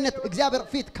በታማኝነት እግዚአብሔር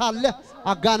ፊት ካለ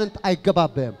አጋንንት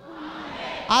አይገባበም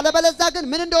አለበለዚያ ግን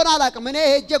ምን እንደሆነ አላቅም እኔ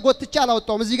ሄጄ ጎትቻ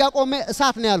አላወጣውም እዚህ ጋር ቆሜ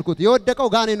እሳት ነው ያልኩት የወደቀው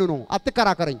ጋኔኑ ነው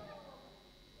አትከራከረኝ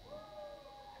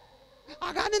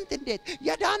አጋንንት እንዴት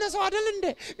የዳነ ሰው አይደል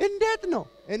እንዴት ነው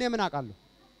እኔ ምን አውቃለሁ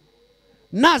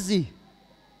ናዚ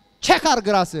ቼክ አርግ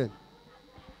ራስህን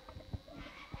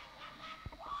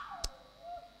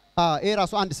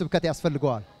ራሱ አንድ ስብከት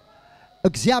ያስፈልገዋል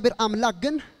እግዚአብሔር አምላክ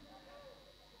ግን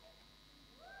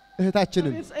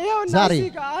እህታችንን ዛሬ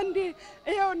አንዴ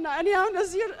ይኸውና እኔ አሁን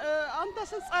እዚህ አንተ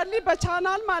ስትጸልይ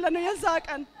በቻናል ማለት ነው የዛ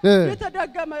ቀን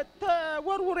የተደገመ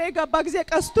ተወርውሮ የገባ ጊዜ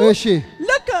ቀስቱ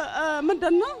ልክ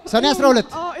ምንድነው ሰኔ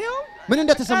 12 ምን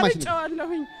እንደተሰማሽ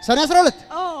ሰኔ 12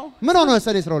 ምን ሆነ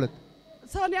ሰኔ 12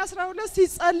 ሰኔ 12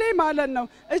 ሲጸልይ ማለት ነው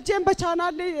እጄን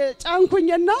በቻናል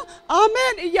ጫንኩኝና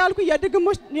አሜን እያልኩ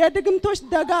የድግምቶች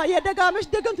የደጋመሽ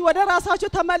ድግምት ወደ ራሳቸው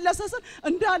ተመለሰስን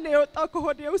እንዳለ የወጣው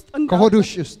ከሆዴ ውስጥ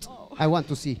ከሆድሽ ውስጥ I want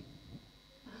to see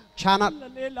ቻናል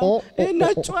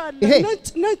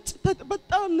ነጭ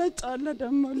በጣም ነጭ አለ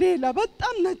ደግሞ ሌላ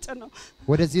በጣም ነጭ ነው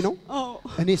ወደዚህ ነው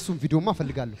እኔ እሱን ቪዲዮማ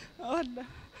ፈልጋለሁ አለ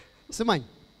ስማኝ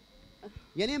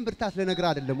የኔን ብርታት ለነገር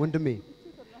አይደለም ወንድሜ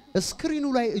ስክሪኑ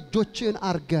ላይ እጆችን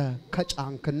አርገ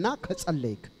ከጫንክና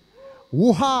ከጸለይክ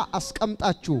ውሃ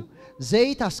አስቀምጣችሁ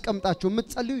ዘይት አስቀምጣችሁ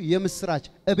የምትጸልዩ የምስራች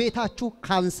እቤታችሁ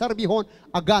ካንሰር ቢሆን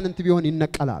አጋንንት ቢሆን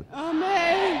ይነቀላል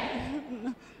አሜን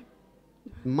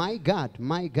ማይ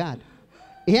ጋድ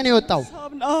ይሄ ነው የወጣው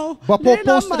በፖፖ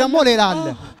ውስጥ ደግሞ ሌላ አለ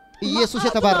ኢየሱስ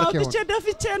የተባረከ ይሁን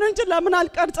ደፍቼ ነው እንጂ ለምን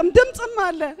አልቀርጽም ድምጽም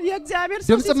አለ የእግዚአብሔር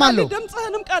ሰው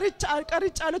ድምጽህንም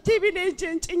ቀርጫለሁ ቲቪ ላይ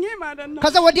እንጭኝ ማለት ነው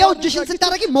ከዛ ወዲያው እጅሽን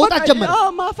ስታረጊ መውጣት ጀመረ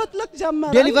ማፈትለክ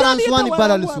ጀመረ ዴሊቨራንስ ዋን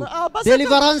ይባላል እሱ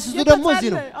ዴሊቨራንስ ደግሞ እዚህ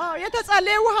ነው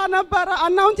የተጸለየ ውሃ ነበር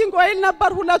አናውንቲንግ ኦይል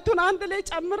ነበር ሁለቱን አንድ ላይ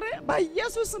ጨምሬ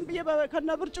በኢየሱስም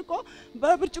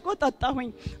በብርጭቆ ጠጣሁኝ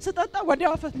ስጠጣ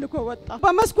ወዲያው አፈትልኮ ወጣ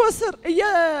በመስኮት ስር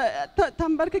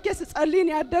ተንበርክኬ ስጸልይ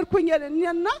ነው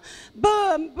ያደርኩኝና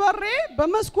በሬ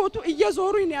በመስኮቱ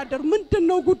እየዞሩኝ ነው ያደሩ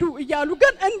ምንድነው ጉዱ እያሉ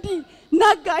ግን እንዲ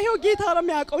ነጋ ይሄው ጌታ ነው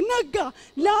የሚያውቀው ነጋ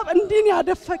ላብ እንዲን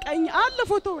ያደፈቀኝ አለ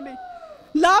ፎቶው ላይ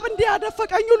ላብ እንዲ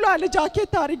ያደፈቀኝ ሁሉ አለ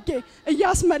ጃኬት አርጌ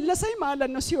እያስመለሰኝ ማለት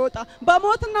ነው ሲወጣ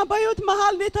በሞትና በህይወት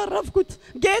መሃል ነው የተረፍኩት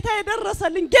ጌታ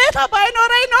የደረሰልኝ ጌታ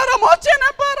ባይኖረኝ ኖሮ ሞቼ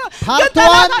ነበር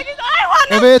ፓርቷን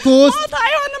እቤቱ ውስጥ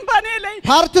አይሆንም በኔ ላይ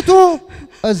ፓርትቱ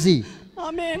እዚህ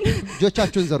አሜን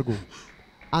እጆቻችሁን ዘርጉ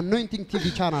Anointing TV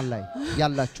channel ላይ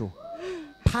ያላችሁ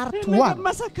ፓርት 1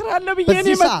 መሰክራለሁ ብዬ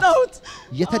ነው የመጣሁት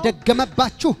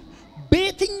የተደገመባችሁ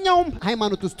በየትኛውም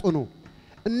ሃይማኖት ውስጥ ሆኖ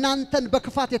እናንተን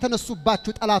በክፋት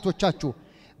የተነሱባችሁ ጠላቶቻችሁ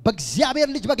በእግዚአብሔር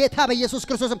ልጅ በጌታ በኢየሱስ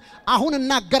ክርስቶስም አሁን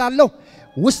እናገራለሁ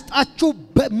ውስጣችሁ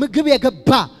በምግብ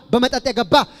የገባ በመጠጥ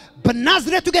የገባ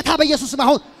በናዝሬቱ ጌታ በኢየሱስም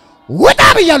አሁን ወጣ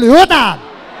ብያለሁ ይወጣል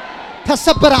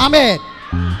ተሰበረ አሜን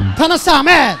ተነሳ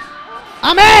አሜን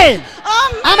አሜን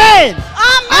አሜን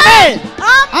አሜን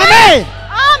አሜን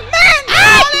አሜን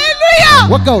ሃሌሉያ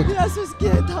ወጋው ኢየሱስ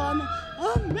ጌታ ነው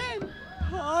አሜን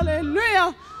ሃሌሉያ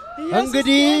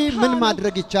እንግዲህ ምን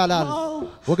ማድረግ ይቻላል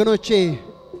ወገኖቼ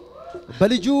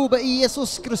በልጁ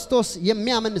በኢየሱስ ክርስቶስ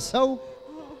የሚያምን ሰው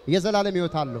የዘላለም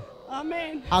ሕይወት አለው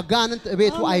አሜን አጋንንት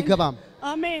ቤቱ አይገባም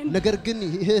አሜን ነገር ግን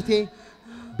እህቴ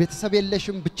ቤተሰብ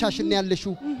የለሽም ብቻሽን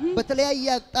ያለሽው በተለያየ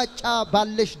አቅጣጫ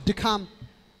ባለሽ ድካም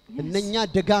እነኛ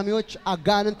ደጋሚዎች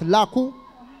አጋንንት ላኩ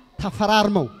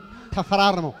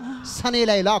ተፈራርመው ሰኔ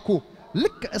ላይ ላኩ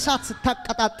ልክ እሳት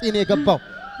ስታቀጣጥኝ ነው የገባው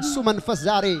እሱ መንፈስ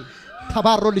ዛሬ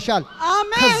ተባሮልሻል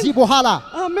ከዚህ በኋላ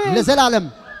ለዘላለም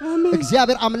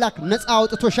እግዚአብሔር አምላክ ነፃ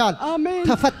አውጥቶሻል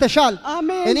ተፈተሻል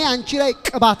እኔ አንቺ ላይ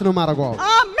ቅባት ነው ማረጋው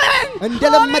አሜን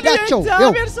እንደለመዳቸው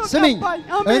ስሚኝ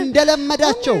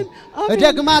እንደለመዳቸው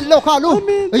እደግማለሁ ካሉ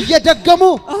እየደገሙ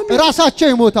ራሳቸው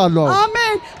ይሞታሉ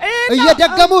አሜን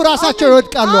እየደገሙ ራሳቸው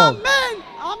ይወድቃሉ አሜን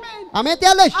አሜን አሜን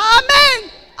ያለሽ አሜን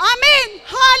አሜን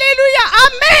ሃሌሉያ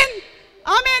አሜን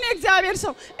አሜን እግዚአብሔር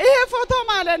ሰው ይሄ ፎቶ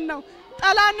ማለት ነው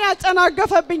ጠላኔ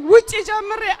ያጨናገፈብኝ ውጪ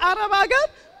ጀምሬ አረብ ሀገር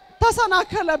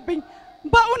ተሰናከለብኝ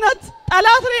በእውነት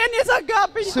ጠላት ለኔ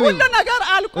ዘጋብኝ ሁሉ ነገር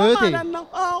አልቆ ማለት ነው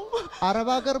አው አረብ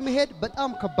ሀገር መሄድ በጣም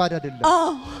ከባድ አይደለም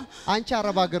አንቺ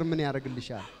አረብ ሀገር ምን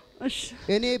ያደርግልሻል እሺ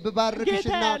እኔ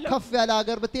በባርክሽና ከፍ ያለ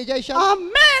ሀገር ብትሄጂ አይሻል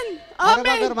አሜን አረብ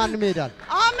ሀገር ማን ይሄዳል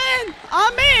አሜን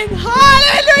አሜን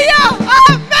ሃሌሉያ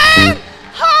አሜን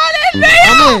ሃሌሉያ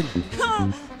አሜን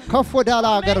ከፍ ወዳለ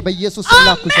ሀገር በኢየሱስ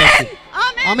ስላኩሻችሁ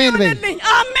አሜን በይ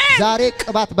አሜን ዛሬ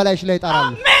ቅባት በላይሽ ላይ ይጣራል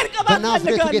አሜን ቅባት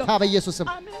በናዝሬቱ ጌታ በኢየሱስ ስም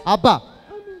አባ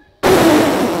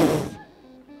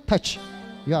touch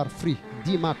you are free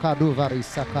dima kadu vari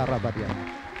sakara badia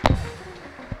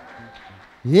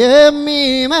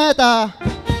የሚመጣ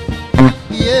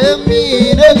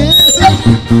የሚነግስ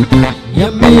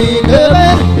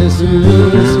የሚከበር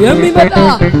ኢየሱስ የሚመጣ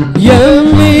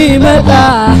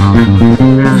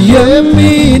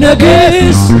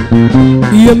የሚነግስ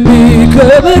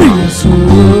የሚከበር ኢየሱስ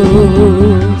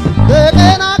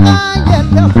ተቀናቃኝ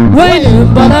የለም ወይንም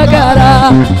ባላጋራ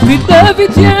ፊት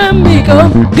ለፊት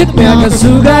የሚቆም ግጥሚያ ከሱ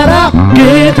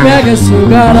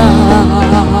ጋራ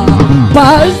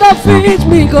በአሕዛብ ፊት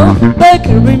ሚቆም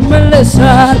በቅርብ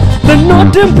ይመለሳል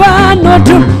ብንወድም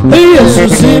ባንወድም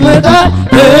ኢየሱስ ይመጣል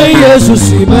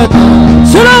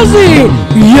ስለዚህ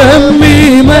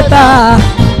የሚመጣ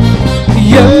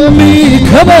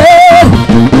የሚከበር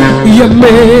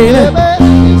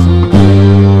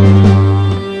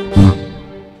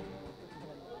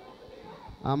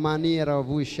አማኒ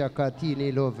ራቡሻ ካቲኔ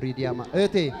ሎቭሪዲያማ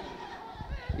እቴ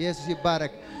ኢየሱስ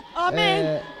ይባረክ አሜን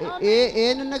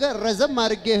ይሄን ነገር ረዘም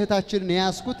አድርጌ እህታችንን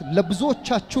ያስኩት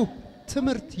ለብዙዎቻችሁ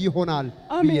ትምህርት ይሆናል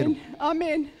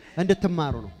አሜን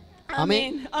እንድትማሩ ነው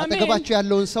አሜን አጠገባችሁ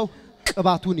ያለውን ሰው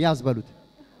ቅባቱን ያዝበሉት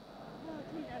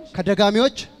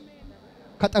ከደጋሚዎች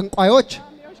ከጠንቋዮች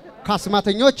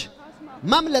ከአስማተኞች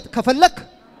ማምለጥ ከፈለክ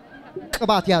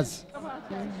ቅባት ያዝ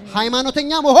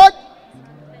ሃይማኖተኛ መሆን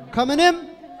ከምንም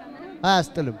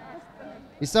አያስጥልም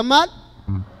ይሰማል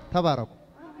ተባረኩ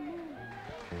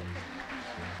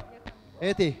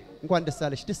እቴ እንኳን ደስ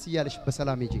አለሽ ደስ ይያለሽ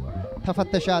በሰላም ሂጂ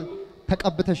ተፈተሻል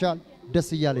ተቀብተሻል ደስ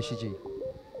ይያለሽ ሂጂ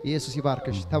ኢየሱስ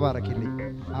ይባርክሽ ተባረክልኝ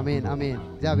አሜን አሜን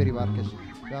እግዚአብሔር ይባርክሽ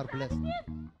ጋር ብለስ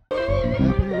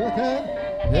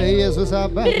ኢየሱስ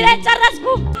አባ ብሬ ጨረስኩ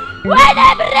ወይኔ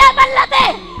ብሬ መለጠ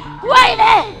ወይኔ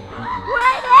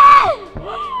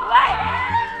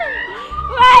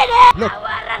look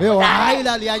ይኸው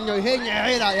አይላል ያኛው ይሄኛ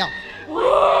አይላል ያ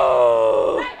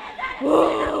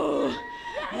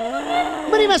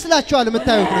ምን ይመስላችኋል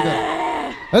የምታዩት ነገር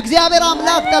እግዚአብሔር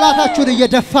አምላክ ጠላታችሁን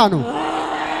እየደፋ ነው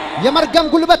የመርገም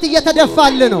ጉልበት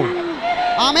እየተደፋል ነው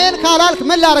አሜን ካላልክ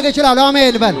ምን ላደርግ ይችላል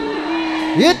አሜን በል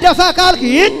ይደፋ ካልክ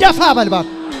ይደፋ በልባክ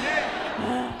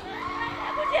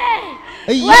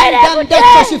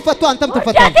እያንዳንዳቸው ሲፈቱ አንተም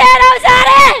ትፈታለህ ከቴራው ዛሬ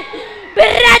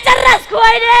ብሬ ጨረስኩ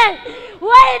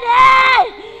ወይኔ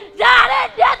ዛሬ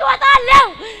እንዴት ወጣለሁ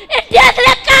እንዴት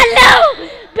ለቃለሁ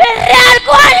ብሬ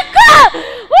አልቋል እኮ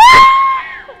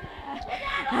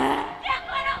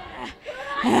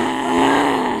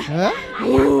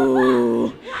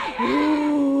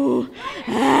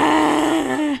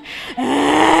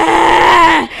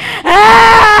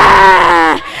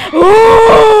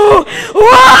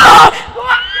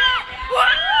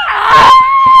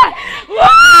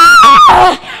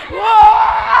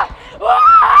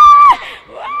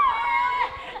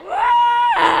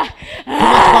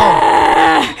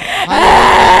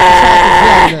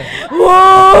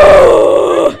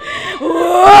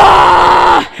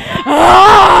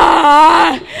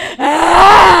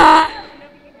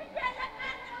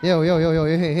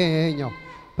ይሄኛው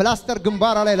ፕላስተር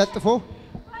ግንባራ ላይ ለጥፎ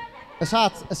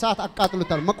እሳት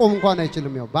አቃጥሉታል መቆም እንኳን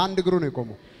አይችልም ያው በአንድ እግሩ ነው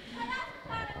የቆመው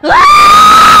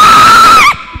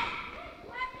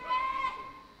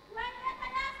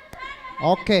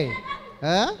ኦኬ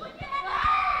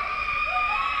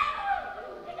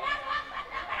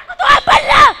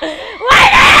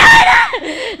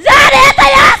ዛሬ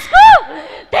ተያዝኩ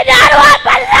ትዳር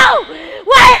ዋበላው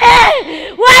ወይኔ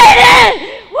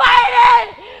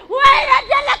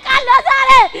ደለቃለሁ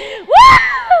ዛሬ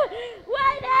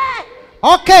ወይኔ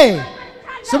ኦኬ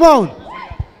ስሙን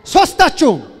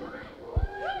ሶስታችሁም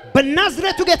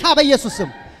በናዝሬቱ ጌታ በኢየሱስ ስም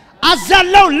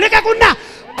አዛለው ልቀቁና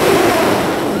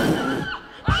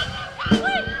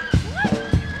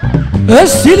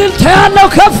እስቲ ልልታ ያለው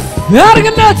ከፍ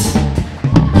ያርግለት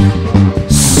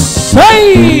ሰይ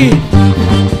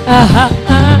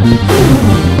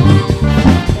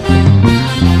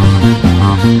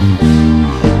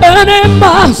እኔማ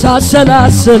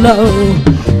ሳሰላስለው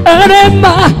እኔማ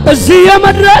እዚህ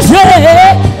የመድረሴ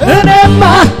እኔማ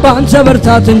ባንተ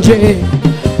ብርታት እንጂ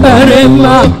እኔማ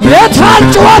የታል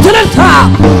ጩኸት ልልታ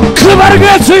ክበር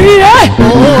ጌትዬ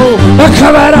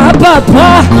ክበር አባባ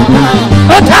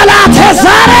ጠላቴ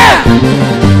ዛሬ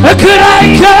ግራ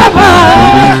ይገባ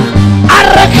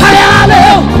አረካ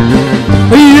ያለው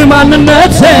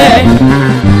ማንነቴ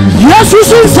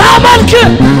ኢየሱስን ሳመልክ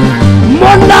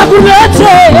ሞላ ጉልበቴ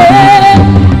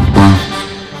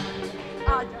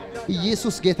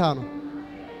ኢየሱስ ጌታ ነው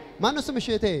ማነው ስምሽ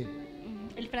እቴ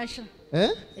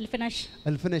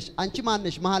እልፍነሽ አንቺ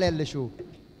ማነሽ መሃል ያለሽው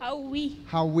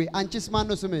ሐዊ አንቺስ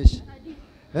ማነው ስምሽ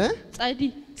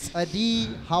ጸዲ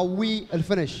ሐዊ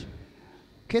እልፍነሽ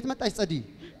ከየት መጣሽ ጸዲ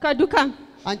ከዱካም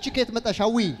አንቺ ከየት መጣሽ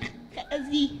ሐዊ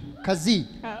ከዚህ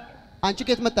አንቺ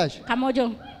ከየት መጣሽ? ከሞጆ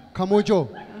ከሞጆ።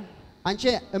 አንቺ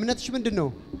እምነትሽ ምንድነው?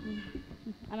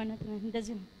 አመንቴ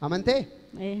እንደዚህ ነው። አመንቴ?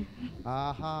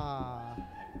 አሃ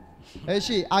እሺ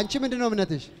አንቺ ምንድነው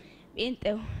እምነትሽ?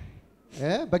 ጴንጤው።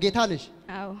 በጌታ ነሽ?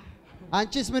 አዎ።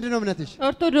 አንቺስ ምንድነው እምነትሽ?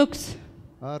 ኦርቶዶክስ።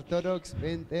 ኦርቶዶክስ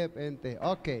ጴንጤ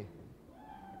ኦኬ።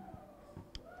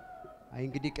 አይ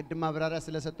እንግዲህ ቅድም ማብራሪያ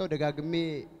ስለሰጠው ደጋግሜ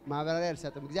ማብራሪያ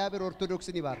አልሰጥም። እግዚአብሔር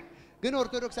ኦርቶዶክስን ይባርክ። ግን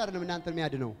ኦርቶዶክስ አይደለም እናንተን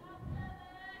የሚያድነው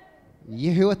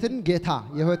የህይወትን ጌታ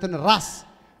የህይወትን ራስ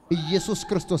ኢየሱስ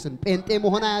ክርስቶስን ጴንጤ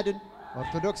መሆን አያድን፣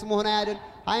 ኦርቶዶክስ መሆን አያድን።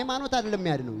 ሃይማኖት አይደለም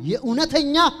የሚያድነው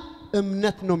የእውነተኛ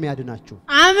እምነት ነው የሚያድናችሁ።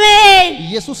 አሜን።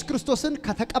 ኢየሱስ ክርስቶስን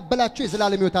ከተቀበላችሁ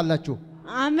የዘላለም ህይወት አላችሁ።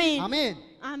 አሜን አሜን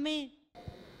አሜን።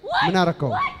 ምን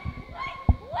አረከው?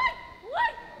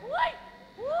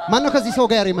 ማን ነው ከዚህ ሰው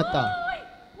ጋር የመጣ?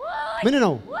 ምን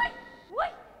ነው?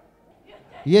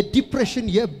 የዲፕሬሽን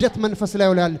የእብደት መንፈስ ላይ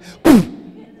ያለ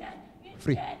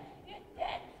ፍሪ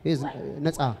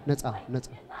ነፃ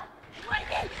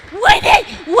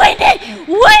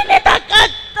ወይኔ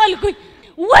ተቃጠልኩኝ።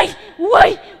 ወይ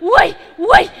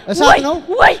እሳት ነው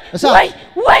እሳት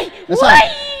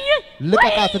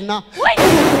ልቀቃትና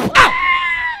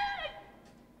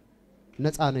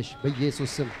ነፃ ነሽ በኢየሱስ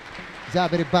ስም።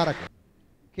 እግዚአብሔር ይባረክ።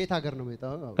 ከየት ሀገር ነው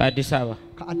የመጣው? ከአዲስ አበባ።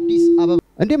 ከአዲስ አበባ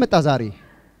እንዴ መጣ ዛሬ?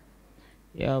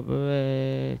 ያው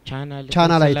በቻናል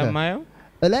ስለማየው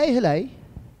እላይህ ላይ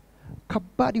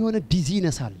ከባድ የሆነ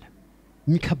ዲዚነስ አለ።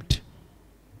 የሚከብድ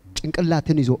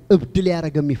ጭንቅላትን ይዞ እብድ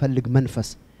ሊያረግ የሚፈልግ መንፈስ፣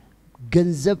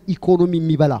 ገንዘብ ኢኮኖሚ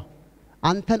የሚበላ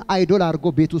አንተን አይዶል አድርጎ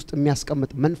ቤት ውስጥ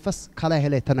የሚያስቀምጥ መንፈስ ከላይህ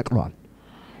ላይ ተነቅሏል።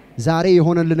 ዛሬ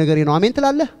የሆነልህ ነገር ነው። አሜን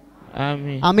ትላለህ?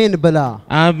 አሜን አሜን በላ።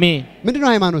 አሜን። ምንድነው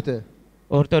ሃይማኖትህ?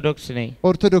 ኦርቶዶክስ ነኝ።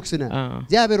 ኦርቶዶክስ ነህ?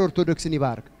 እግዚአብሔር ኦርቶዶክስን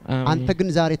ይባርክ። አንተ ግን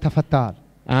ዛሬ ተፈታሃል።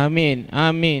 አሜን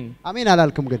አሜን አሜን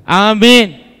አላልክም ግን? አሜን።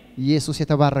 ኢየሱስ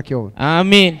የተባረከ ይሁን።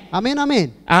 አሜን አሜን አሜን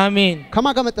አሜን።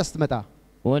 ከማን ጋር መጣህ ስትመጣ?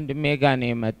 ወንድሜ ጋር ነው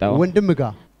የመጣው። ወንድም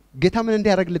ጋር ጌታ ምን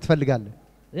እንዲያደርግልህ ትፈልጋለህ?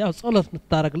 ያው ጸሎት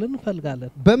እንድታረግልን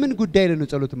እንፈልጋለን። በምን ጉዳይ ላይ ነው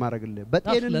ጸሎት ማድረግልህ?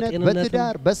 በጤንነት፣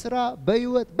 በትዳር፣ በስራ፣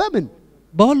 በህይወት፣ በምን?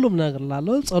 በሁሉም ነገር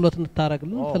ላለው ጸሎት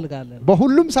እንድታረግልን እንፈልጋለን።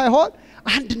 በሁሉም ሳይሆን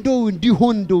አንድ እንደው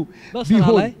እንዲሆን እንደው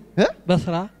ቢሆን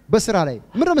በስራ ላይ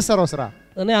ምን ነው የምትሰራው ስራ?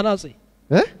 እኔ አናጺ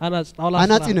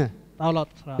አናጺ ነህ? ጣውላ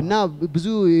ስራ እና ብዙ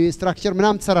ስትራክቸር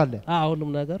ምናምን ትሰራለህ? ሁሉም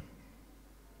ነገር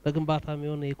በግንባታ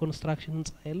የሚሆን የኮንስትራክሽን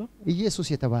ህንጻ የለው። ኢየሱስ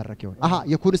የተባረከ ይሁን። አሃ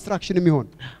የኮንስትራክሽን የሚሆን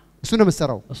እሱ ነው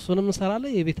የምትሰራው? እሱንም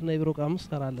እንሰራለን። የቤትና የቢሮ ዕቃም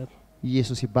እንሰራለን።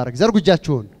 ኢየሱስ ይባረክ።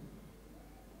 ዘርጉጃችሁን።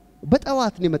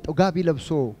 በጠዋት ነው የመጣው ጋቢ ለብሶ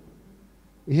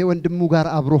ይሄ ወንድሙ ጋር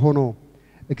አብሮ ሆኖ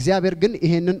እግዚአብሔር ግን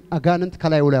ይሄንን አጋንንት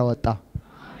ከላዩ ላይ አወጣ።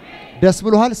 ደስ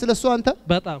ብሎሃል ስለሱ አንተ?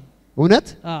 በጣም እውነት?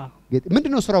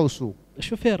 ምንድነው ስራው እሱ?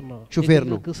 ሹፌር ነው። ሹፌር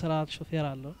ነው። ስራ ሹፌር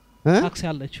አለው።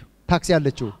 ታክሲ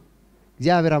አለችው።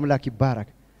 እግዚአብሔር አምላክ ይባረክ።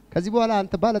 ከዚህ በኋላ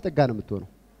አንተ ባለጠጋ ነው የምትሆነው።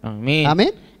 አሜን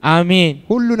አሜን አሜን።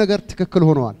 ሁሉ ነገር ትክክል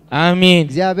ሆነዋል። አሜን።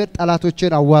 እግዚአብሔር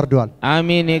ጠላቶችን አዋርደዋል።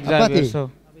 አሜን። እግዚአብሔር ሰው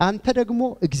አንተ ደግሞ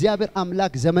እግዚአብሔር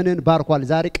አምላክ ዘመንን ባርኳል።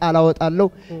 ዛሬ ቃል አወጣለሁ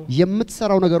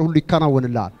የምትሰራው ነገር ሁሉ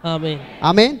ይከናወንልሃል። አሜን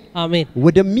አሜን አሜን።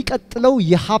 ወደሚቀጥለው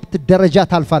የሀብት ደረጃ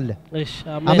ታልፋለህ። እሺ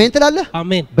አሜን። አሜን ትላለህ?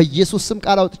 አሜን። በኢየሱስ ስም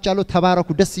ቃል አውጥቻለሁ። ተባረኩ።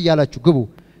 ደስ ይያላችሁ ግቡ።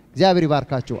 እግዚአብሔር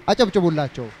ይባርካቸው።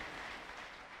 አጨብጭቡላቸው።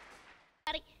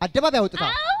 አደባባይ አውጥታ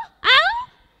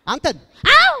አንተን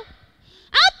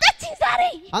አውጥተኝ ዛሬ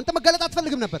አንተ መገለጥ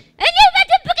አትፈልግም ነበር? እኔ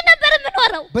በድብቅ ነበር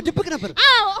የምኖረው። በድብቅ ነበር?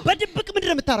 በድብቅ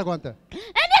ምንድነው የምታረገው አንተ?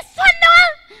 እኔ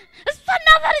እሷና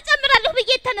አፈር ጨምራለሁ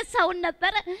ብዬ ተነሳውን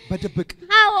ነበር በድብቅ።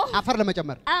 አፈር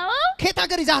ለመጨመር? ከየት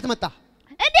ሀገር ይዛት መጣ?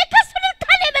 እኔ ከሱሉልታ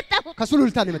ነው የመጣሁት።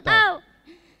 ከሱሉልታ ነው የመጣው?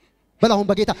 በላሁን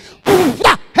በጌታ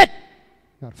ሄድ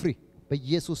ፍሪ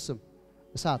በኢየሱስ ስም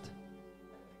እሳት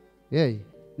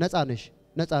ነፃ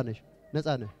ነሽ።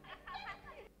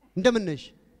 እንደምን ነሽ?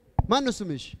 ማን ነው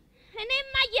ስምሽ? እኔ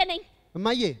እማዬ ነኝ።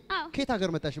 እማዬ ከየት ሀገር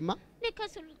መጣሽማ? እኔ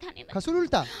ከሱሉልታ ነው የመጣሁት።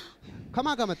 ከሱሉልታ?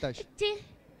 ከማን ጋር መጣሽ?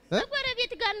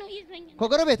 ከጎረቤት ጋር ነው ይዞኝ።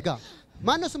 ከጎረቤት ጋር?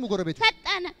 ማን ነው ስሙ ጎረቤት?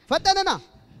 ፈጠነና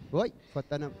ወይ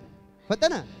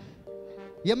ፈጠነ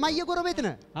የማዬ ጎረቤት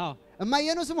ነህ? እማዬ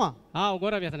ነው ስሟ?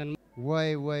 ጎረቤት ነን። ወይ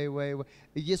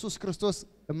ኢየሱስ ክርስቶስ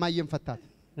እማዬን ፈታት።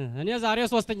 እኔ ዛሬ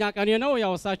ሶስተኛ ቀኔ ነው።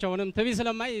 ያው እሳቸውንም ትቢ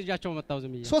ስለማይ ይዣቸው መጣው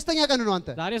ዝም ብዬ። ሶስተኛ ቀን ነው አንተ?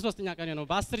 ዛሬ ሶስተኛ ቀኔ ነው።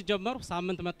 በ10 ጀመሩ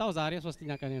ሳምንት መጣው። ዛሬ ሶስተኛ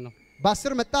ቀኔ ነው።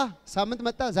 በ10 መጣ ሳምንት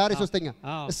መጣ ዛሬ ሶስተኛ።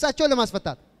 እሳቸው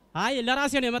ለማስፈታት? አይ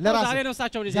ለራሴ ነው የመጣው። ዛሬ ነው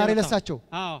እሳቸው ነው። ዛሬ ለእሳቸው?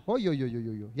 ኦዮ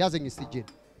ያዘኝ እስቲ እጄን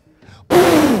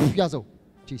ያዘው።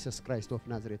 ጂሰስ ክራይስት ኦፍ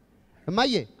ናዝሬት።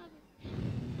 እማዬ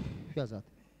ያዛት።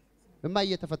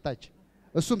 እማዬ ተፈታች፣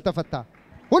 እሱም ተፈታ፣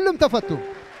 ሁሉም ተፈቱ።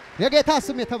 የጌታ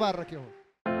ስም የተባረከ ይሁን።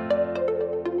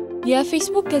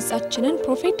 የፌስቡክ ገጻችንን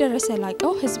ፕሮፌት ደረሰ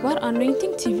ላቀው ህዝባር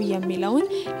አኖይንቲንግ ቲቪ የሚለውን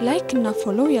ላይክ እና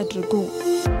ፎሎው ያድርጉ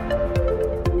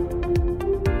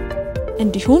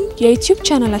እንዲሁም የዩቲዩብ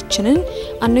ቻናላችንን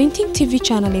አኖይንቲንግ ቲቪ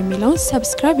ቻናል የሚለውን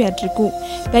ሰብስክራይብ ያድርጉ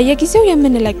በየጊዜው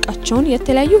የምንለቃቸውን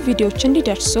የተለያዩ ቪዲዮዎች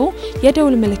እንዲደርሱ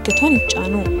የደውል ምልክቷን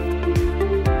ይጫኑ